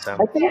died down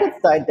some? I think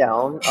it's died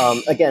down.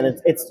 Again,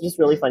 it's just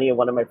really funny.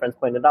 One of my friends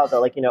pointed out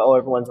that like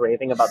everyone's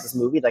raving about this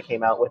movie that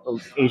came out with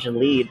the Asian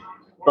lead,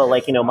 but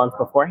like months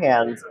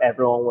beforehand,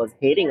 everyone was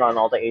hating on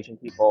all the Asian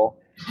people.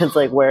 It's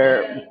like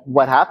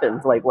what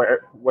happened? Like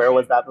where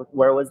was that?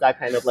 Where was that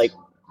kind of like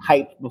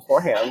hype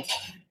beforehand?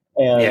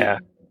 And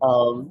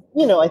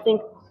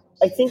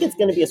I think it's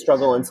going to be a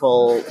struggle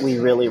until we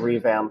really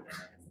revamp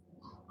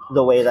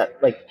the way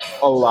that like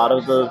a lot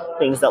of the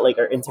things that like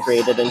are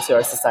integrated into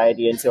our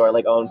society, into our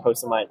like own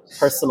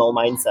personal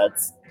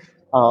mindsets.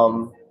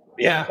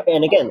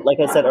 And again, like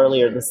I said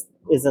earlier, this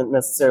isn't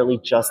necessarily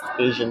just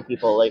Asian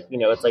people. Like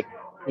it's like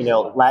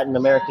Latin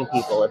American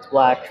people, it's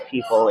Black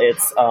people,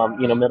 it's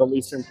Middle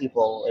Eastern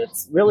people.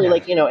 It's really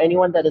like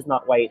anyone that is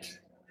not white.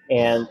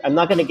 And I'm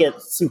not going to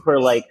get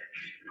super like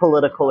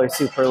political or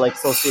super like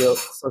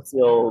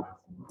socio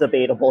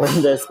debatable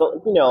in this,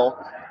 but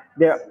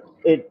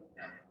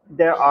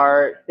there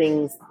are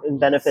things and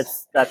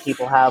benefits that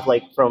people have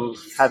like from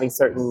having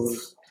certain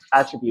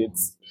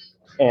attributes,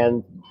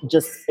 and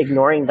just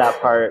ignoring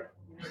that part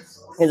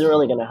isn't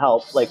really going to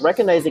help. Like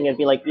recognizing it and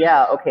be like,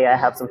 yeah, okay, I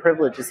have some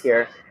privileges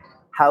here.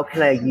 How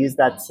can I use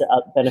that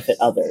to benefit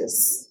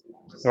others?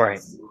 Right.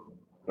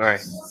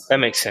 That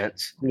makes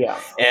sense. Yeah.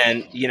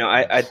 And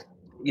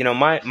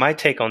my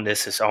take on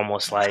this is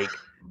almost like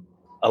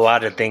a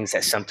lot of things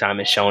that sometimes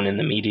is shown in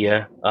the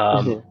media.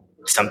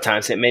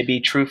 Sometimes it may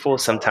be truthful,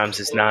 sometimes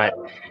it's not.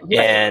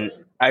 Yeah. And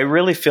I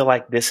really feel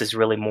like this is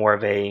really more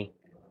of a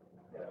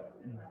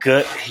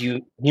good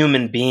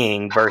human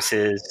being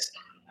versus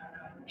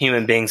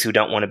human beings who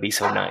don't want to be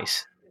so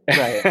nice.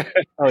 Right.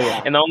 Oh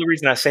yeah. And the only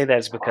reason I say that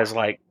is because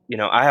like,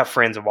 I have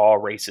friends of all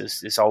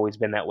races. It's always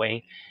been that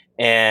way.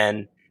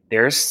 And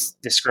there's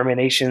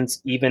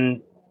discriminations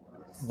even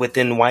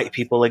within white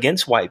people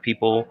against white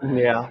people,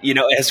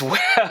 as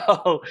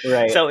well.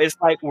 Right. So it's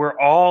like we're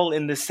all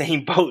in the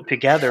same boat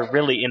together,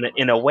 really,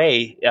 in a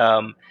way.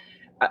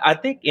 I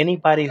think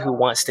anybody who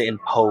wants to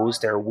impose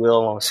their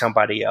will on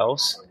somebody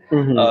else,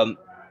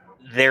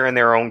 they're in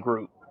their own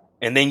group.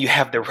 And then you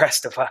have the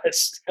rest of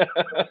us.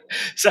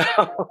 So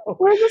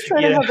we're just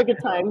trying to have a good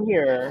time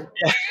here.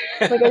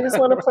 Like I just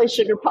want to play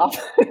Sugar Pop.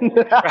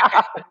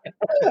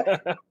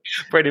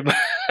 Pretty much.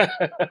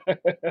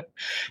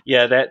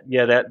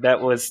 That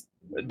was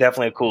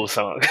definitely a cool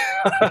song.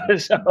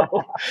 So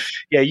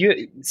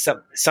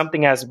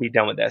something has to be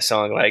done with that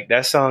song. Like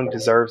that song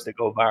deserves to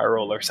go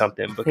viral or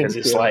something, because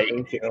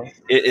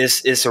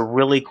it's a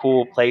really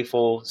cool,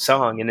 playful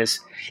song,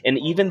 and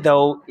even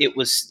though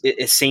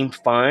it seemed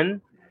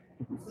fun,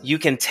 you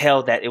can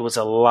tell that it was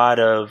a lot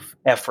of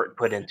effort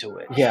put into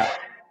it. Yeah.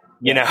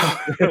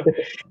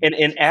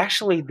 And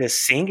actually the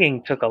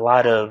singing took a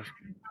lot of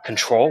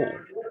control,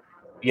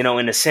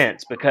 in a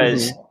sense,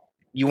 because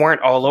you weren't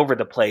all over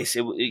the place.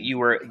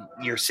 Your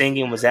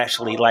singing was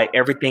actually like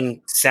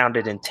everything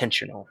sounded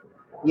intentional.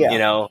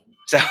 Yeah.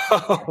 So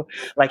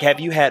like, have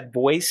you had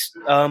voice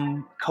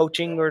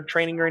coaching or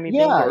training or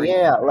anything?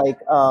 Yeah.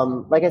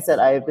 Like I said,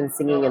 I've been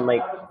singing in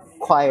like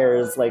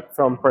choirs like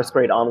from first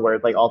grade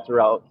onward, like all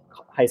throughout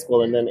high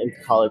school and then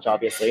into college,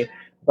 obviously.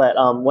 But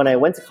when I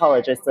went to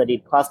college, I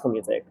studied classical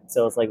music,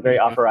 so it's like very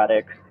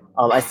operatic.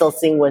 I still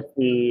sing with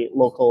the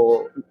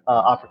local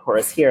opera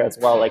chorus here as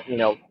well, like,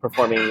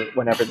 performing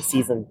whenever the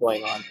season's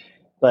going on.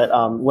 But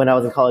when I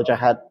was in college, I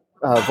had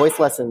voice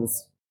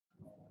lessons,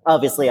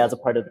 obviously as a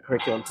part of the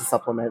curriculum to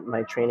supplement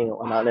my training and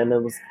whatnot. And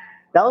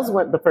that was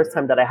the first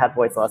time that I had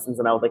voice lessons,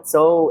 and I was like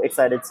so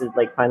excited to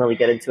like finally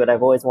get into it.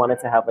 I've always wanted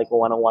to have like a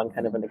one-on-one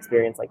kind of an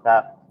experience like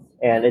that,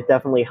 and it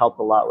definitely helped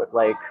a lot with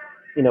like,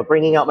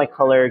 bringing out my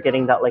color,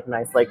 getting that like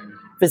nice like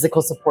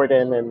physical support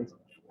in, and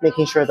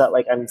making sure that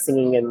like I'm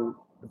singing in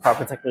the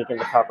proper technique in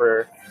the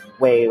proper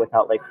way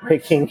without like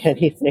breaking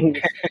anything.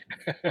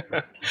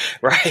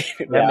 Right.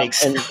 That makes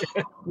sense.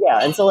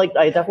 And so like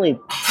I definitely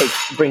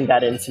bring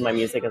that into my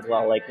music as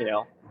well. Like,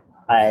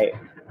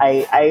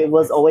 I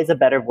was always a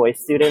better voice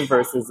student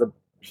versus a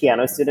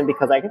piano student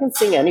because I can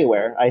sing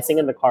anywhere. I sing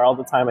in the car all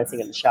the time. I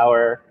sing in the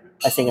shower.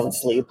 I sing in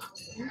sleep.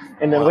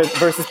 And then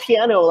versus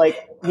piano,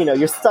 like,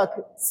 you're stuck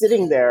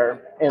sitting there,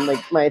 and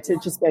like my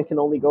attention span can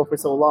only go for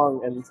so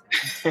long. And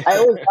I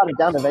always got it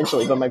down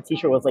eventually, but my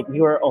teacher was like,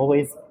 "You are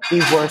always the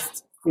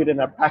worst student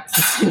at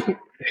practicing."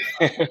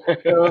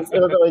 it was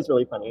always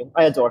really funny.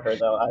 I adore her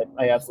though.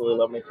 I absolutely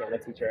love my piano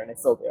teacher, and I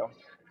still do.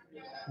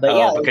 But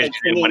yeah, because like,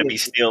 you didn't want to be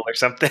still or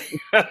something.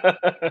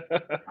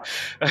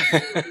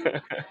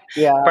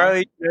 Yeah,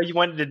 probably you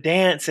wanted to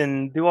dance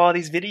and do all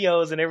these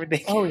videos and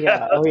everything. Oh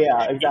yeah,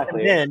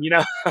 exactly. And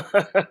then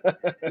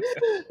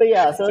But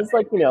yeah, so it's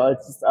like,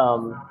 it's just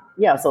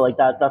yeah, so like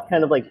that's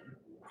kind of like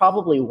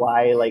probably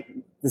why like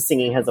the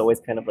singing has always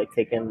kind of like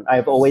taken.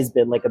 I've always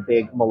been like a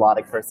big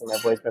melodic person.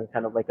 I've always been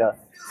kind of like a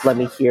let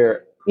me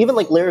hear, even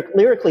like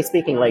lyrically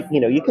speaking, like,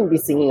 you can be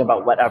singing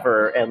about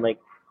whatever, and like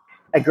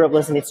I grew up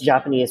listening to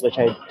Japanese, which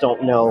I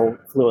don't know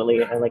fluently,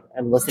 and like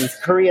I'm listening to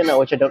Korean,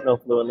 which I don't know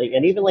fluently,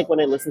 and even like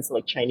when I listen to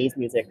like Chinese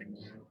music,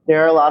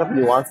 there are a lot of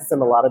nuances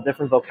and a lot of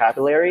different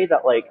vocabulary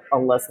that like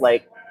unless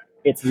like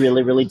it's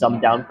really really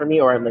dumbed down for me,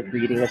 or I'm like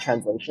reading a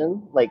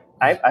translation, like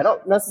I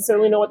don't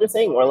necessarily know what they're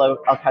saying, or like,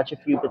 I'll catch a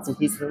few bits and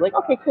pieces and like,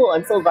 okay, cool,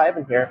 I'm still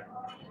vibing here.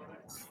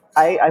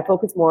 I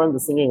focus more on the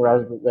singing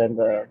rather than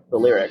the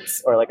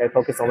lyrics, or like I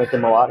focus on like the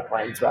melodic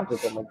lines rather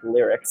than like the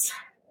lyrics.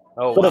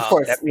 Oh, but wow. Of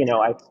course,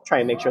 I try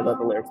and make sure that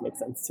the lyrics make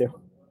sense too.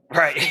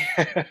 Right.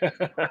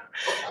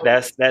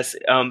 that's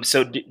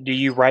so do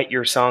you write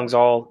your songs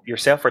all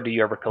yourself, or do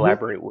you ever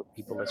collaborate with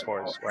people as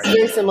far as writing?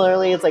 Very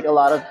similarly, it's like a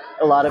lot of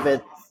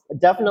it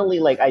definitely,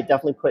 like I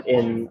definitely put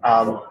in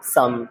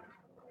some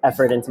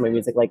effort into my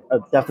music, like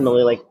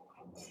definitely like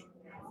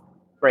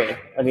brain.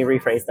 Let me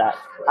rephrase that.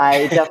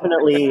 I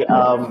definitely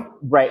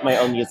write my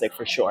own music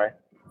for sure.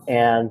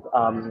 And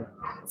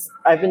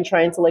I've been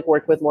trying to like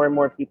work with more and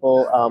more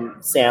people.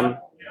 Sam,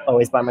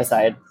 always by my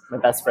side, my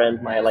best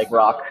friend, my like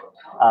rock.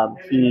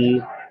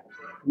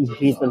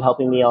 He's been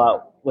helping me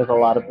out with a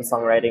lot of the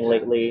songwriting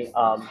lately.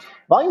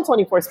 Volume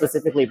 24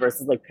 specifically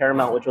versus like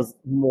Paramount, which was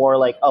more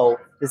like, oh,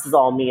 this is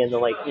all me, and then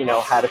like,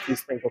 had a few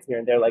sprinkles here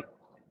and there. Like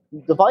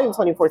the Volume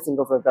 24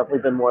 singles have definitely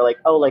been more like,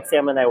 oh, like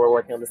Sam and I were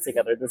working on this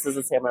together. This is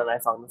a Sam and I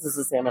song. This is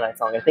a Sam and I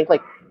song. I think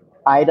like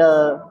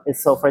Ida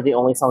is so far the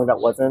only song that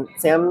wasn't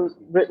Sam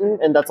written,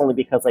 and that's only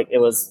because like it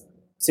was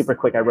super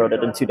quick. I wrote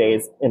it in 2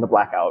 days in a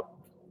blackout.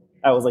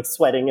 I was like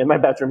sweating in my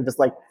bedroom, just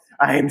like,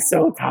 I am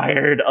so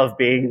tired of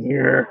being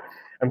here.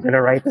 I'm going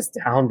to write this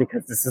down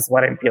because this is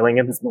what I'm feeling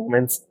in this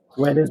moment.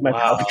 When is my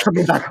power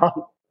coming back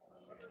on?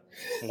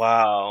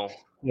 Wow.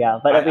 Yeah,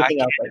 but everything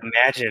I else. Can't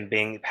imagine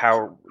being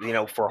power,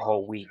 for a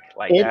whole week.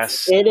 Like it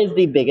is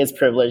the biggest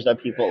privilege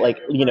that people like.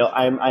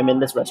 I'm in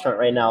this restaurant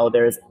right now.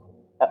 There's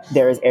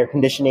air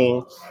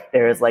conditioning.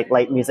 There's like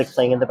light music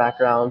playing in the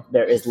background.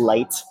 There is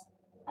light.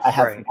 I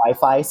have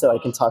Wi-Fi, so I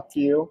can talk to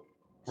you.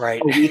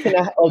 Right. A week and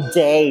a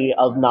day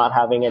of not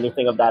having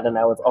anything of that, and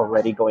I was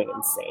already going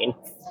insane.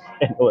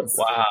 It was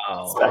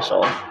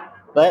special,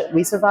 but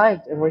we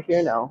survived, and we're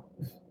here now.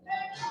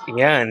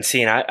 Yeah, and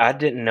see, I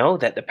didn't know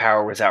that the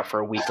power was out for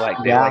a week like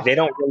that. Yeah. Like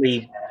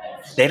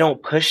they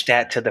don't push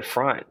that to the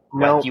front.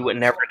 No. Like you would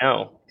never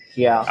know.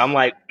 Yeah, I'm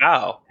like,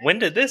 wow, when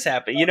did this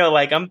happen?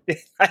 Like I'm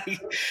like,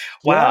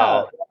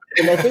 wow.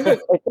 Yeah. And I think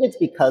it's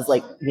because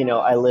like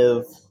I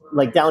live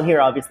like down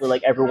here. Obviously,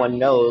 like everyone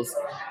knows.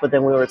 But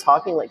then we were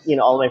talking, like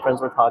all of my friends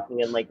were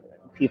talking, and like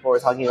people were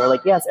talking. Or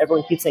like, yes,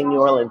 everyone keeps saying New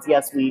Orleans.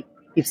 Yes, we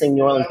keep saying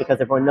New Orleans because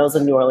everyone knows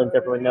of New Orleans.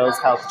 Everyone knows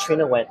how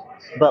Katrina went.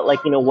 But like,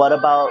 what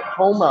about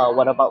Homa?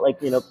 What about like,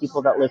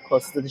 people that live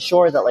close to the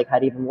shore that like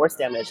had even worse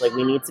damage? Like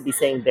we need to be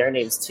saying their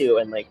names too.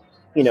 And like,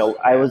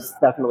 I was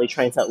definitely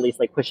trying to at least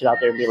like push it out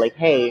there and be like,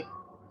 hey,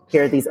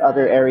 here are these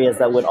other areas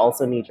that would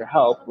also need your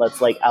help.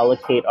 Let's like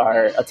allocate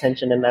our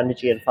attention and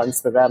energy and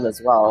funds to them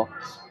as well.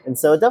 And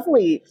so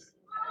definitely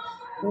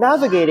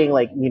navigating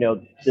like,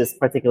 this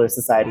particular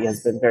society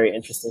has been very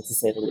interesting to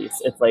say the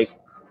least. It's like,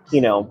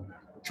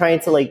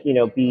 trying to like,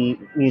 be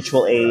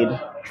mutual aid,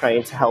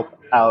 trying to help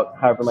out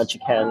however much you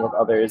can with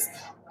others,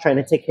 trying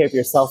to take care of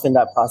yourself in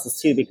that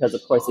process too, because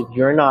of course, if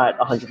you're not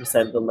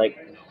 100%, then like,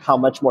 how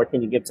much more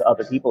can you give to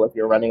other people if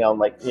you're running on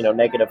like,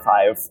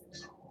 -5?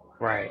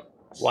 Right.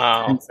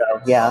 Wow. And so,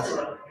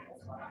 yeah.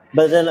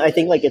 But then I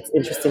think like it's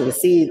interesting to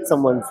see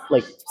someone's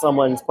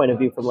point of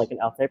view from like an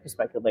outside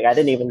perspective. Like I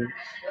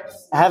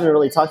haven't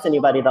really talked to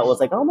anybody that was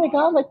like, oh my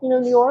god, like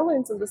New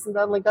Orleans and this and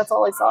that. Like that's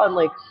all I saw, and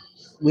like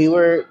we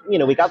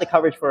got the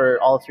coverage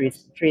for all 3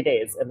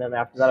 days, and then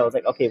after that I was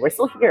like, okay, we're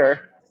still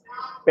here,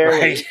 barely,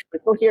 Right. we're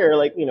still here.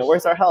 Like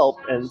where's our help?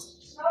 And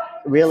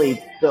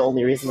really, the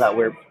only reason that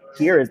we're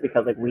here is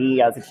because like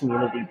we as a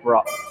community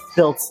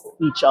built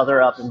each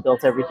other up and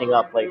built everything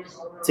up like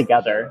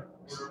together.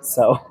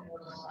 So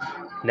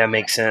That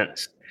makes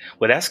sense.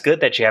 Well, that's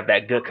good that you have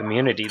that good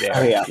community there,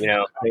 oh yeah,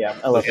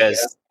 I love it.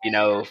 because,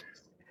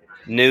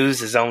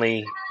 news is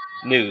only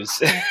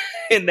news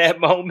in that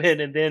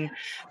moment. And then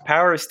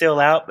power is still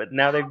out, but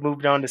now they've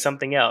moved on to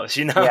something else,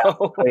 Yeah,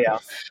 oh yeah.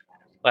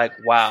 Like,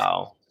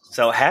 wow.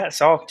 So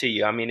hats off to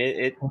you. I mean,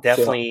 it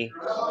definitely,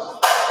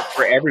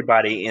 for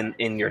everybody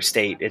in your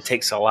state, it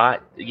takes a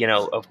lot,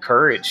 of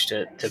courage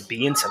to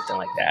be in something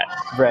like that,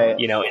 Right.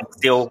 and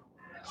still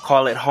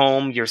call it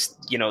home.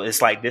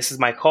 It's like, this is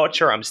my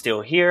culture. I'm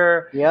still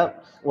here.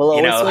 Yep. We'll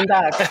always swim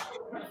back.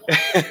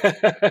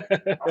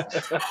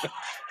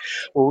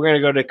 Well, we're going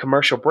to go to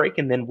commercial break,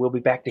 and then we'll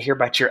be back to hear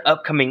about your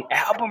upcoming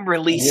album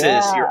releases,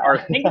 Yeah. our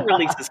single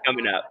releases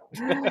coming up.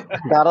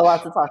 Got a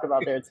lot to talk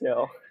about there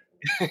too.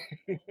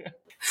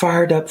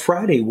 Fired Up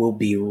Friday will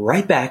be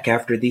right back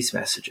after these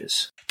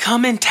messages.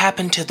 Come and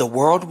tap into the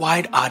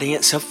worldwide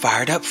audience of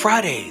Fired Up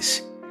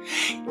Fridays.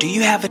 Do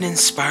you have an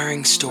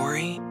inspiring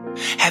story?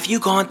 Have you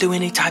gone through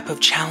any type of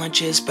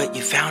challenges, but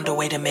you found a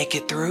way to make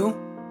it through?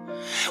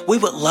 We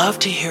would love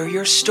to hear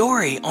your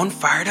story on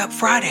Fired Up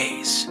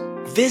Fridays.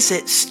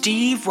 Visit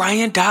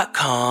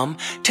steveryan.com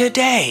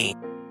today.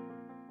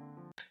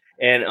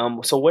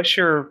 And so what's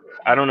I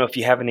don't know if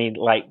you have any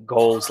like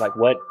goals, like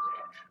what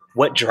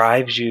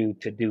drives you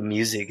to do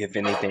music, if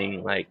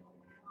anything? Like,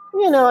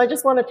 I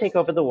just want to take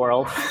over the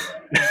world.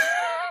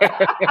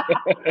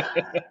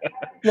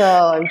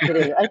 No, I'm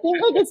kidding. I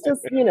think like it's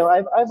just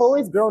I've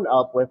always grown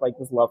up with like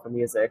this love for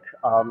music.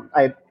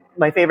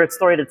 My favorite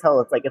story to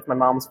tell, it's my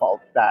mom's fault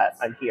that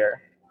I'm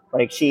here.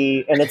 Like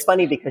and it's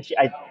funny because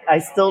I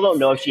still don't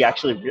know if she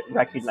actually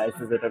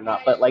recognizes it or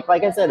not. But like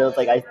I said, it was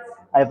like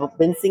I've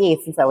been singing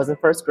since I was in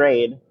first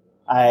grade.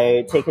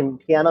 I taken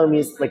piano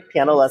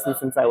lessons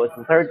since I was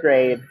in third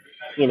grade.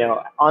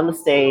 On the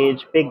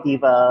stage, big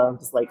diva.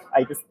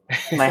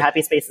 My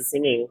happy space is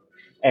singing.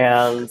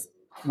 And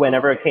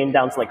whenever it came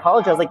down to like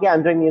college, I was like, yeah,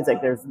 I'm doing music.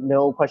 There's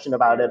no question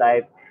about it.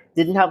 I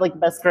didn't have like the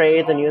best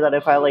grades. I knew that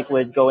if I like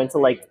would go into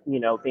like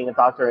being a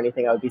doctor or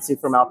anything, I would be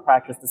super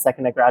malpractice the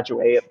second I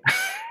graduate.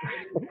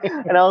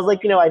 And I was like,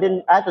 I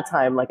didn't at the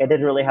time, like I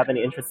didn't really have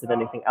any interest in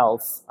anything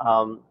else.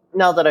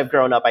 Now that I've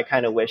grown up, I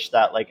kind of wish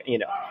that like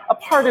a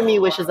part of me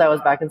wishes I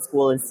was back in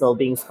school and still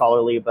being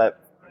scholarly, but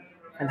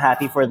I'm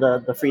happy for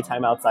the free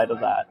time outside of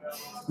that.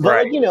 But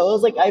right. like, it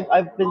was like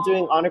I've been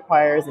doing honor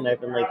choirs, and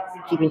I've been like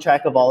keeping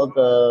track of all of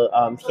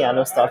the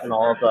piano stuff and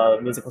all of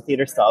the musical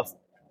theater stuff.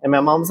 And my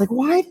mom was like,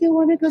 "Why do you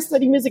want to go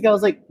study music?" I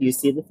was like, "Do you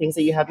see the things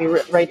that you have me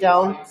write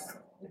down?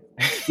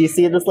 Do you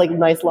see this like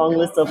nice long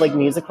list of like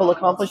musical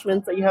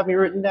accomplishments that you have me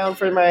written down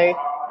for my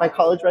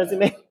college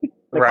resume,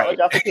 college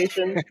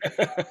application?"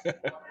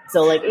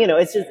 So like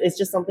it's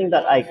just something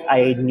that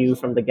I knew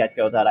from the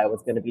get-go that I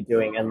was going to be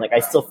doing, and like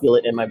I still feel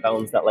it in my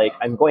bones that like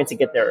I'm going to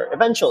get there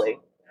eventually.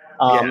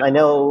 I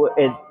know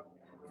it.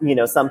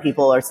 Some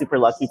people are super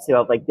lucky to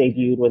have like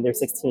debuted when they're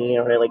 16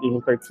 or like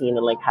even 13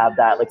 and like have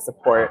that like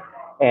support.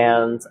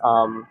 And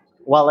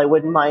while I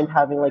wouldn't mind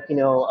having like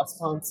a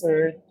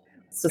sponsor,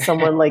 so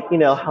someone like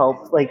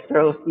help like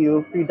throw a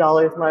few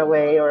 $3 my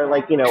way, or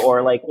like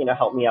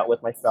help me out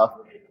with my stuff.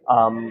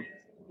 I've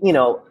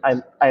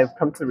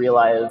come to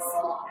realize,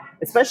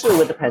 especially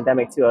with the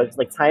pandemic too, it's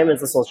like time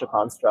is a social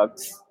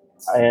construct,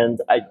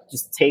 and I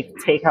just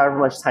take however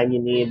much time you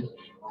need.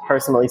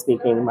 Personally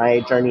speaking,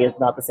 my journey is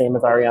not the same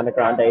as Ariana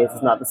Grande's.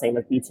 It's not the same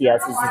as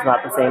BTS's. It's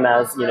not the same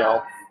as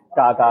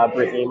Gaga,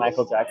 Britney,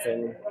 Michael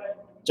Jackson,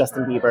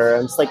 Justin Bieber.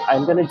 I'm just like,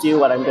 I'm going to do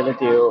what I'm going to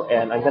do,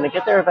 and I'm going to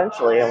get there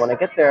eventually. And when I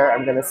get there,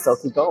 I'm going to still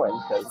keep going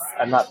because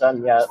I'm not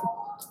done yet.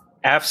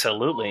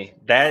 Absolutely.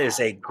 That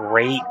is a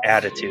great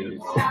attitude.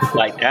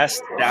 Like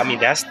that's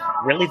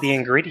really the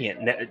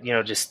ingredient,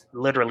 just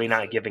literally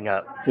not giving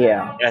up.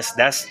 Yeah.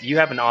 That's you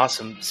have an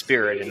awesome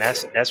spirit, and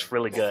that's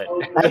really good.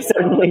 I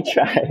certainly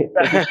try.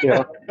 Thank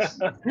you.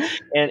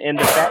 And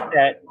the fact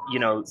that,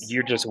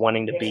 you're just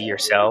wanting to be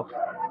yourself,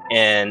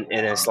 and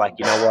it's like,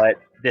 you know what,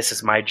 this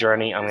is my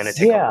journey. I'm going to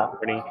take a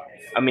journey.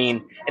 I mean,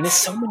 and there's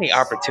so many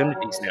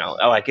opportunities now.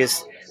 Like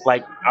it's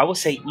like, I would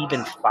say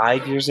even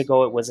 5 years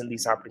ago, it wasn't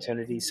these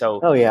opportunities. So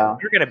you're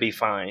going to be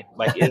fine.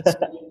 Like it's,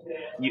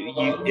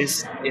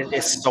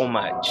 it's so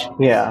much.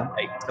 Yeah.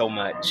 Like so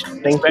much.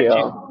 Thank Especially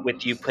you.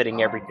 with you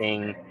putting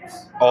everything,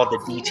 all the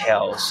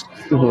details.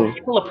 Mm-hmm.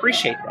 People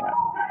appreciate that.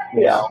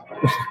 Yeah.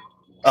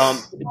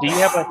 Do you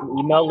have like an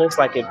email list?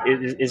 Like,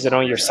 is it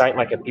on your site?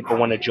 Like, if people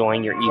want to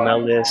join your email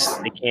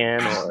list, they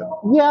can.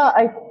 Or Yeah,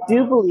 I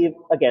do believe.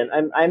 Again,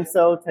 I'm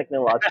so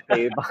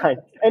technologically behind,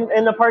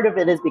 and a part of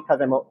it is because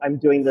I'm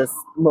doing this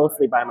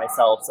mostly by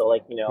myself. So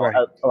like right?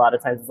 a lot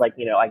of times it's like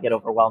I get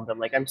overwhelmed. I'm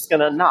like I'm just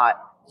gonna not.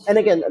 And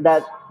again,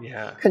 that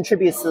Yeah,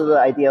 contributes to the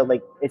idea of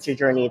like it's your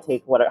journey.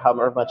 Take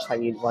however much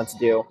time you want to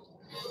do.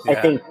 I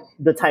yeah. think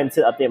the time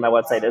to update my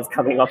website is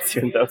coming up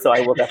soon, though, so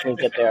I will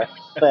definitely get there.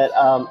 But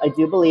I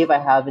do believe I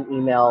have an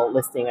email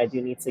listing. I do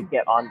need to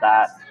get on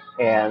that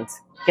and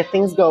get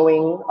things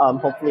going.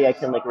 Hopefully, I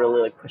can like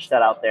really like push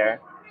that out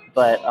there.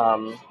 But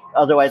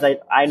otherwise,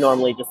 I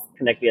normally just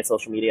connect via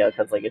social media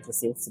because like it just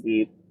seems to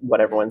be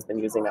what everyone's been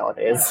using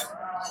nowadays.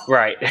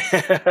 Right.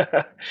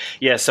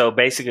 Yeah. So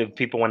basically, if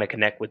people want to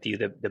connect with you,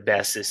 the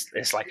best is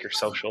it's like your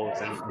socials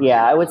and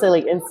Yeah, I would say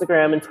like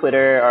Instagram and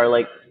Twitter are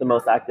like the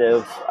most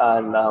active,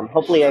 and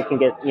hopefully I can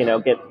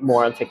get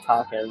more on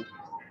TikTok and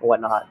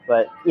whatnot.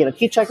 But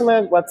keep checking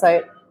my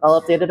website. I'll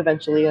update it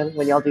eventually, and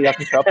when y'all do, y'all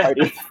can throw a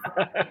party.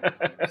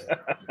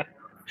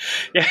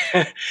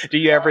 yeah. Do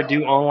you ever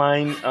do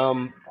online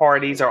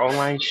parties or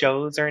online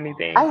shows or I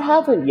anything?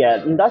 haven't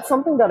yet, and that's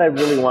something that I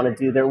really want to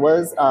do. There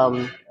was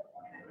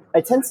I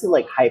tend to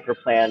like hyper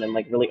plan and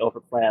like really over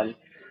plan.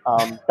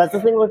 That's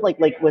the thing with like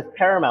with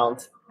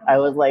Paramount. I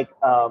was like,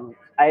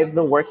 I've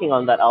been working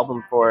on that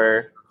album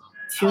for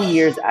 2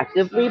 years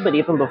actively, but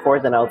even before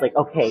then, I was like,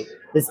 okay,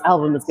 this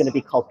album is going to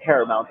be called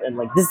Paramount, and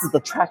like this is the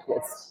track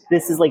list.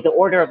 This is like the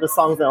order of the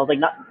songs, and I was like,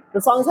 not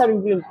the songs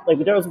haven't even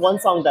like there was one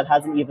song that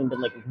hasn't even been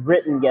like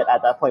written yet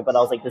at that point, but I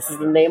was like, this is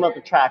the name of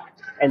the track,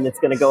 and it's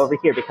going to go over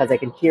here because I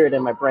can hear it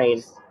in my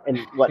brain and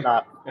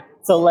whatnot.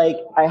 So like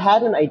I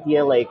had an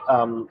idea like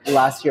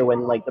last year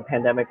when like the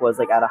pandemic was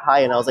like at a high,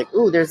 and I was like,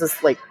 ooh, there's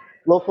this like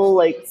local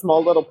like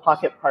small little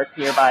pocket park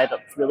nearby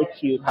that's really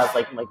cute, has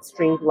like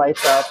string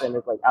lights up and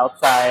is like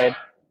outside.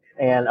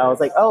 And I was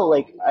like, oh,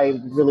 like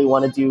I really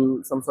want to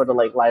do some sort of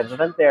like live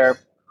event there,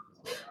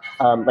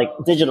 like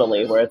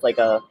digitally, where it's like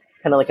a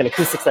kind of like an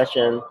acoustic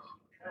session.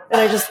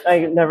 And I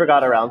never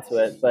got around to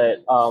it,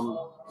 but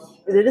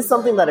it is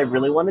something that I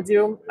really want to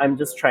do. I'm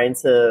just trying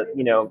to,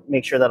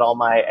 make sure that all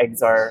my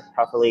eggs are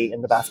properly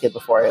in the basket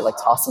before I like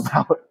toss them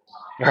out.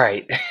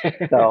 Right.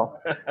 So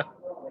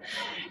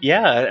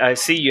Yeah, I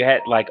see you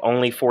had like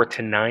Only for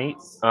Tonight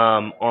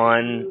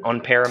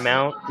on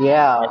Paramount.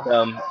 yeah,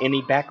 Like,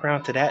 any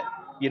background to that,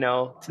 to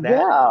that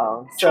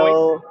yeah.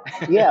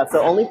 choice?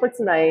 So Only for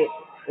Tonight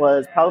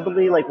was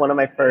probably like one of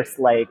my first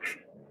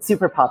like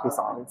super poppy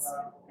songs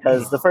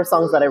because the first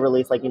songs that I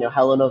released, like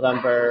Hello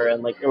November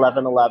and like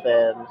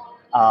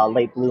 1111,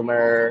 Late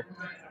Bloomer,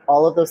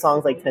 all of those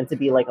songs like tend to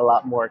be like a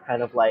lot more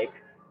kind of like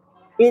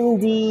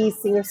indie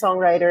singer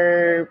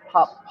songwriter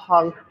pop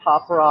punk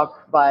pop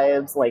rock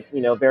vibes, like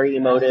very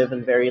emotive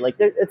and very like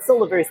it's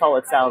still a very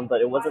solid sound,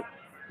 but it wasn't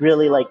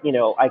really like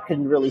I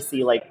couldn't really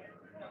see like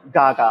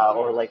Gaga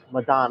or like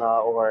Madonna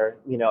or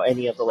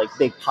any of the like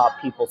big pop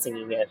people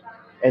singing it.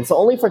 And so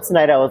Only for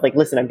Tonight, I was like,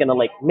 listen, I'm gonna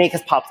like make a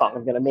pop song.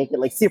 I'm gonna make it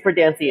like super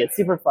dancey. It's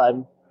super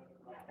fun.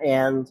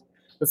 And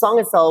the song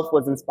itself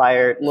was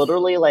inspired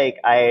literally like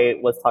I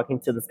was talking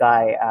to this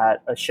guy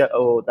at a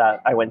show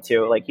that I went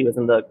to. Like he was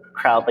in the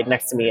crowd like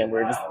next to me, and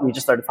we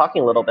just started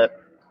talking a little bit.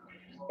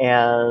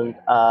 And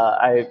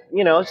I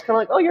just kind of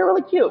like, oh, you're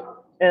really cute,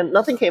 and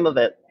nothing came of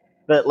it.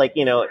 But like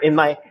in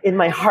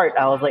my heart,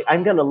 I was like,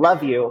 I'm gonna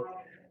love you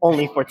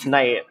only for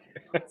tonight.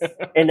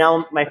 And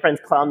now my friends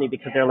clown me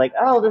because they're like,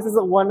 oh, this is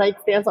a one night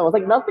stand song. I was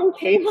like, nothing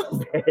came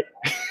of it.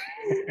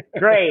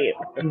 Great.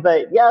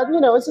 But yeah,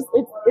 it's just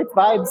it's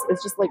vibes.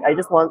 It's just like I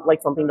just want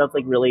like something that's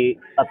like really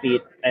upbeat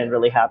and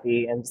really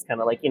happy and just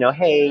kind of like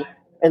hey.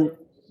 And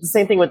the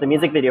same thing with the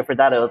music video for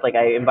that. It was like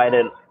I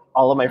invited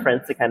all of my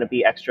friends to kind of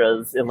be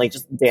extras and like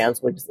just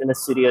dance. We're just in a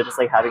studio, just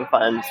like having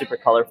fun, super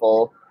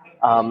colorful.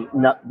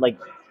 Not like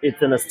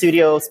it's in a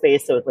studio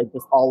space, so it's like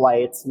just all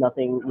whites,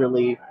 nothing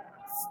really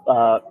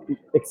uh,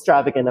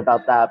 extravagant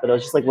about that. But it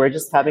was just like we're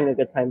just having a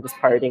good time, just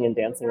partying and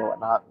dancing and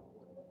whatnot.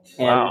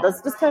 And Wow.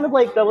 that's just kind of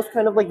like that was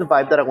kind of like the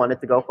vibe that I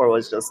wanted to go for,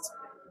 was just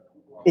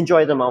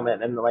enjoy the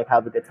moment and like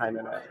have a good time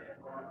in it.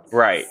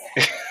 Right.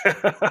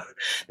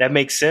 That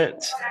makes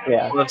sense.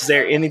 Yeah. Well, is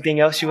there anything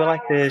else you would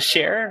like to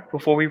share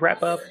before we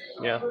wrap up?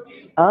 Yeah.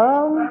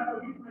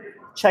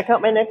 Check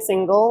out my next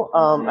single.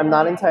 I'm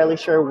not entirely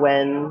sure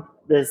when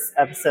this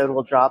episode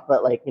will drop,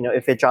 but like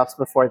if it drops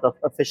before the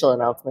official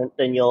announcement,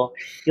 then you'll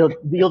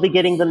be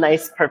getting the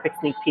nice perfect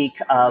sneak peek.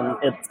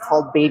 It's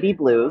called Baby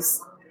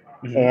Blues,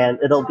 Mhm. and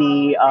it'll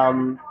be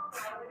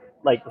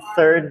like the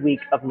third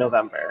week of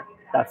November.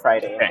 That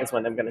Friday Okay. is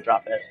when I'm gonna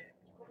drop it.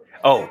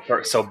 Oh,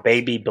 so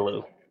Baby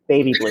Blue.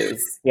 Baby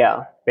Blues,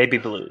 yeah. Baby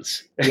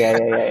Blues. Yeah.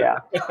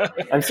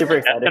 I'm super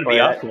That's excited gonna for be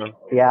it. awesome.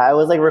 Yeah, I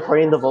was like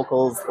recording the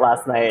vocals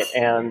last night,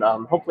 and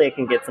hopefully I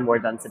can get some more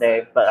done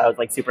today. But I was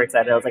like super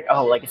excited. I was like,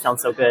 oh, like it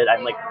sounds so good.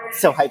 I'm like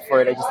so hyped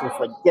for it. I just need to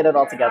like get it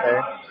all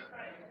together.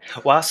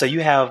 Wow, so you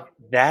have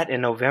that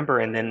in November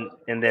and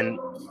then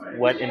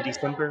what in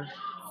December?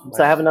 So I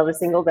Like, have another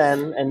single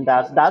then, and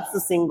that's the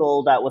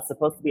single that was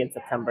supposed to be in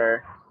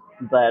September.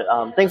 But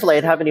thankfully,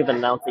 I haven't even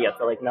announced it yet,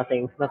 so like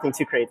nothing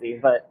too crazy.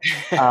 But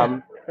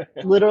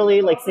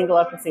literally, like single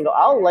after single,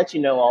 I'll let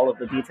you know all of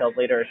the details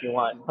later if you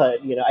want. But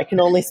I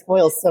can only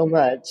spoil so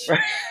much.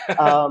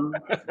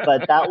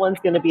 But that one's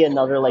going to be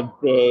another like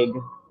big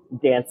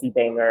dancey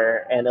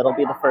banger, and it'll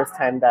be the first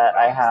time that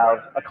I have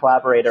a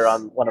collaborator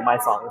on one of my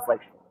songs,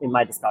 like in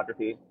my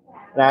discography.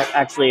 And I'm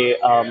actually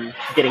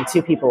getting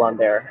two people on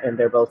there, and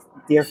they're both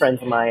dear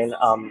friends of mine.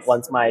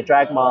 One's my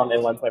drag mom,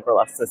 and one's my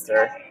burlesque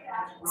sister.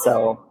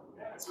 So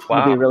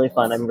it'll be really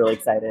fun. I'm really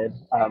excited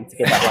to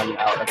get that one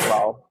out as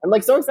well. I'm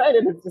like so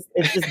excited.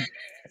 It's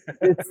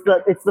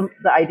the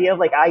idea of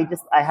like I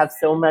have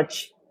so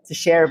much to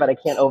share, but I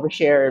can't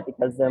overshare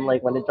because then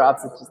like when it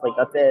drops, it's just like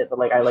that's it. But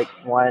like I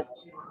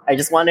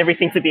just want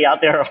everything to be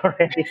out there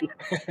already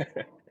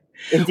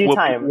in due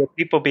time. Will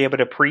people be able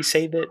to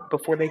pre-save it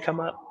before they come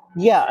up?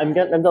 Yeah, I'm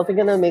definitely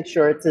gonna make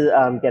sure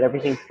to get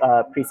everything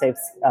pre-save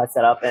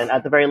set up, and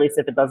at the very least,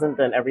 if it doesn't,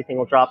 then everything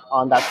will drop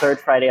on that third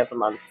Friday of the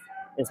month.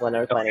 Is when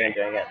I'm planning on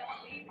doing it.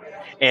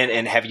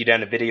 And have you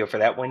done a video for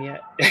that one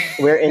yet?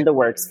 We're in the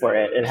works for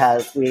it.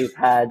 We've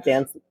had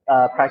dance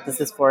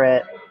practices for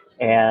it,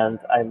 and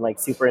I'm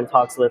like super in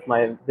talks with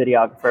my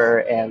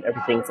videographer and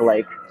everything to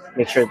like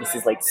make sure this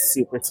is like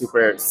super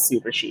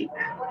chic.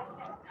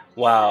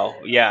 Wow,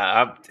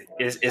 yeah.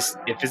 If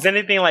it's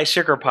anything like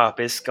Sugar Pop,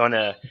 it's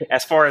gonna,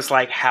 as far as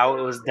like how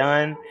it was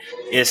done,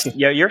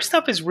 your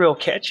stuff is real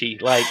catchy.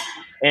 Like,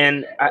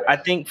 and I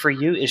think for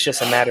you, it's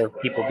just a matter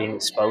of people being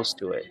exposed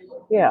to it.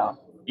 Yeah.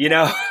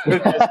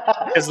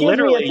 Because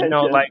literally,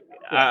 like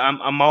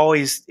I'm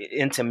always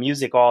into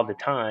music all the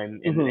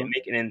time, and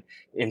making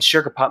and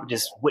Sugar Pop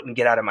just wouldn't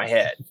get out of my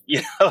head.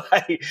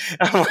 Like,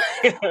 I'm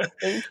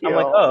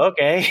like, oh,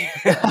 okay.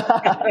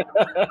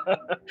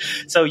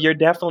 So you're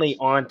definitely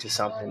on to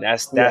something.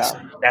 That's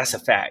a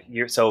fact.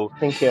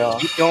 Thank you.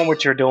 Keep doing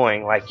what you're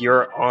doing. Like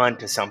you're on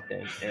to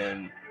something,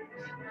 and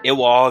it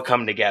will all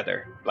come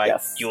together. Like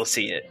you'll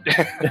see it.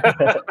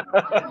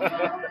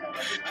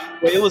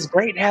 Well, it was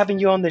great having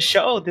you on the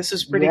show. This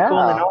is pretty cool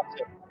and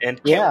awesome.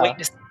 And can't wait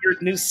to see your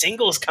new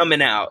singles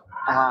coming out.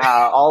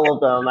 All of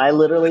them. I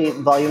literally,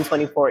 Volume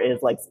 24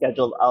 is like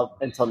scheduled out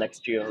until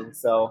next June.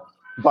 So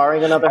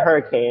barring another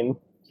hurricane.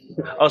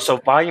 Oh, so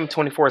Volume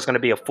 24 is going to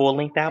be a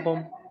full-length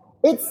album?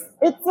 It's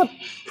a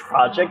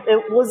project.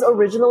 It was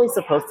originally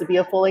supposed to be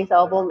a full-length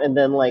album. And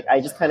then like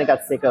I just kind of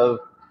got sick of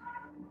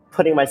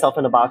putting myself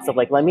in a box of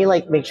like, let me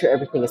like make sure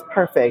everything is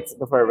perfect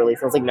before I release.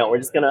 I was like, no, I'm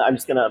just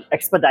gonna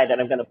expedite it.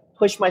 I'm gonna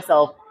push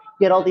myself,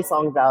 get all these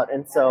songs out.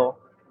 And so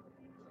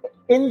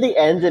in the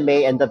end, it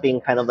may end up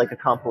being kind of like a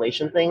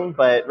compilation thing,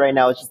 but right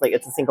now it's just like,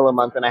 it's a single a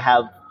month, and I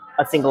have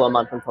a single a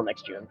month until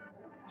next June.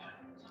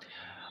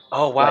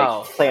 Oh,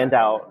 wow. Like, planned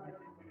out.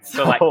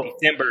 So like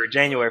December,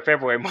 January,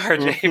 February,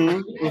 March,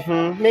 April.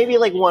 Maybe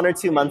like 1 or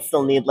 2 months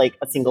still need like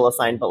a single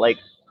assigned, but like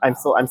I'm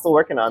still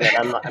working on it.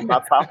 I'm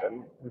not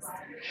stopping.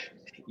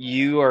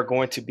 You are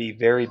going to be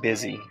very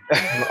busy.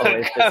 I'm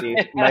always busy.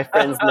 My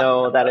friends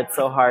know that it's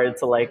so hard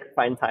to like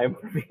find time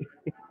for me.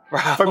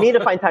 Wow. For me to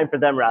find time for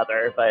them,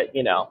 rather. But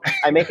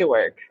I make it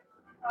work.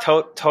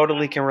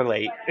 Totally can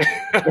relate.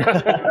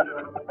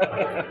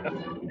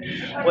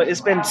 Well,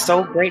 it's been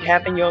so great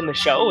having you on the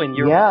show, and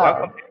you're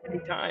welcome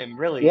anytime.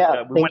 Really, we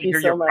want to hear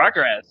your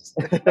progress.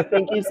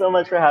 Thank you so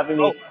much for having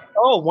me.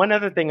 Oh, one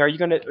other thing: are you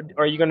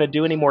gonna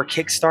do any more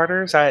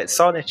Kickstarters? I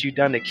saw that you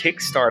done a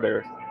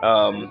Kickstarter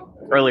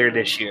earlier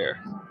this year.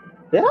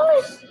 Did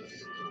I?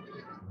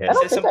 I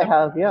don't think I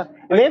have. Yeah,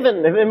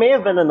 it may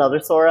have been another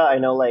Sora. I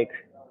know, like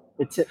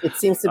it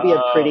seems to be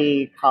a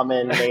pretty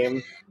common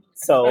name,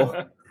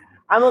 so.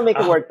 I'm gonna make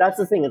it work. That's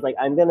the thing, is like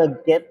I'm gonna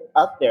get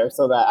up there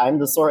so that I'm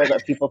the Sora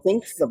that people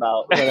think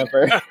about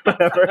whenever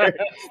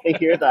they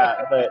hear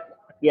that. But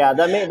yeah,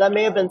 that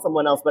may have been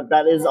someone else, but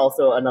that is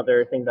also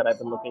another thing that I've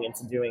been looking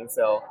into doing.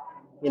 So,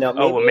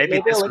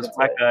 maybe this was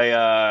like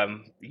a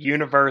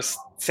universe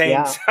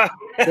saying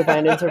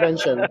divine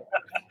intervention.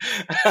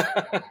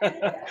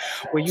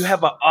 Well, you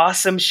have an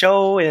awesome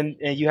show, and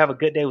you have a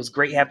good day. It was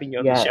great having you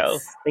on the show.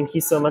 Thank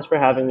you so much for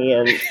having me,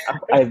 and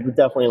I would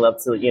definitely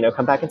love to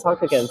come back and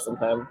talk again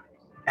sometime.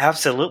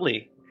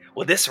 Absolutely.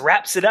 Well, this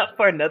wraps it up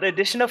for another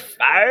edition of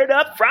Fired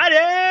Up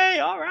Friday.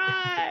 All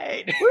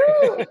right.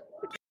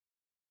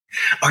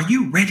 Are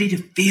you ready to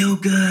feel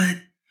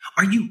good?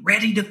 Are you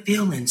ready to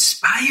feel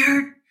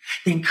inspired?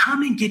 Then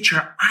come and get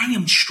your I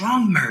Am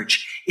Strong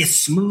merch. It's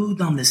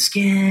smooth on the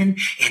skin.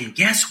 And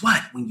guess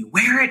what? When you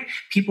wear it,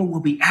 people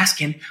will be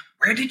asking,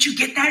 where did you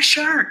get that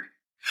shirt?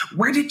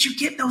 Where did you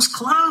get those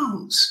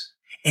clothes?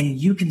 And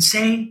you can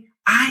say,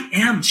 I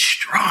am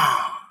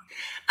strong.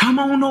 Come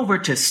on over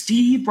to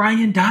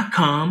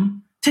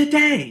steveryan.com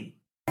today.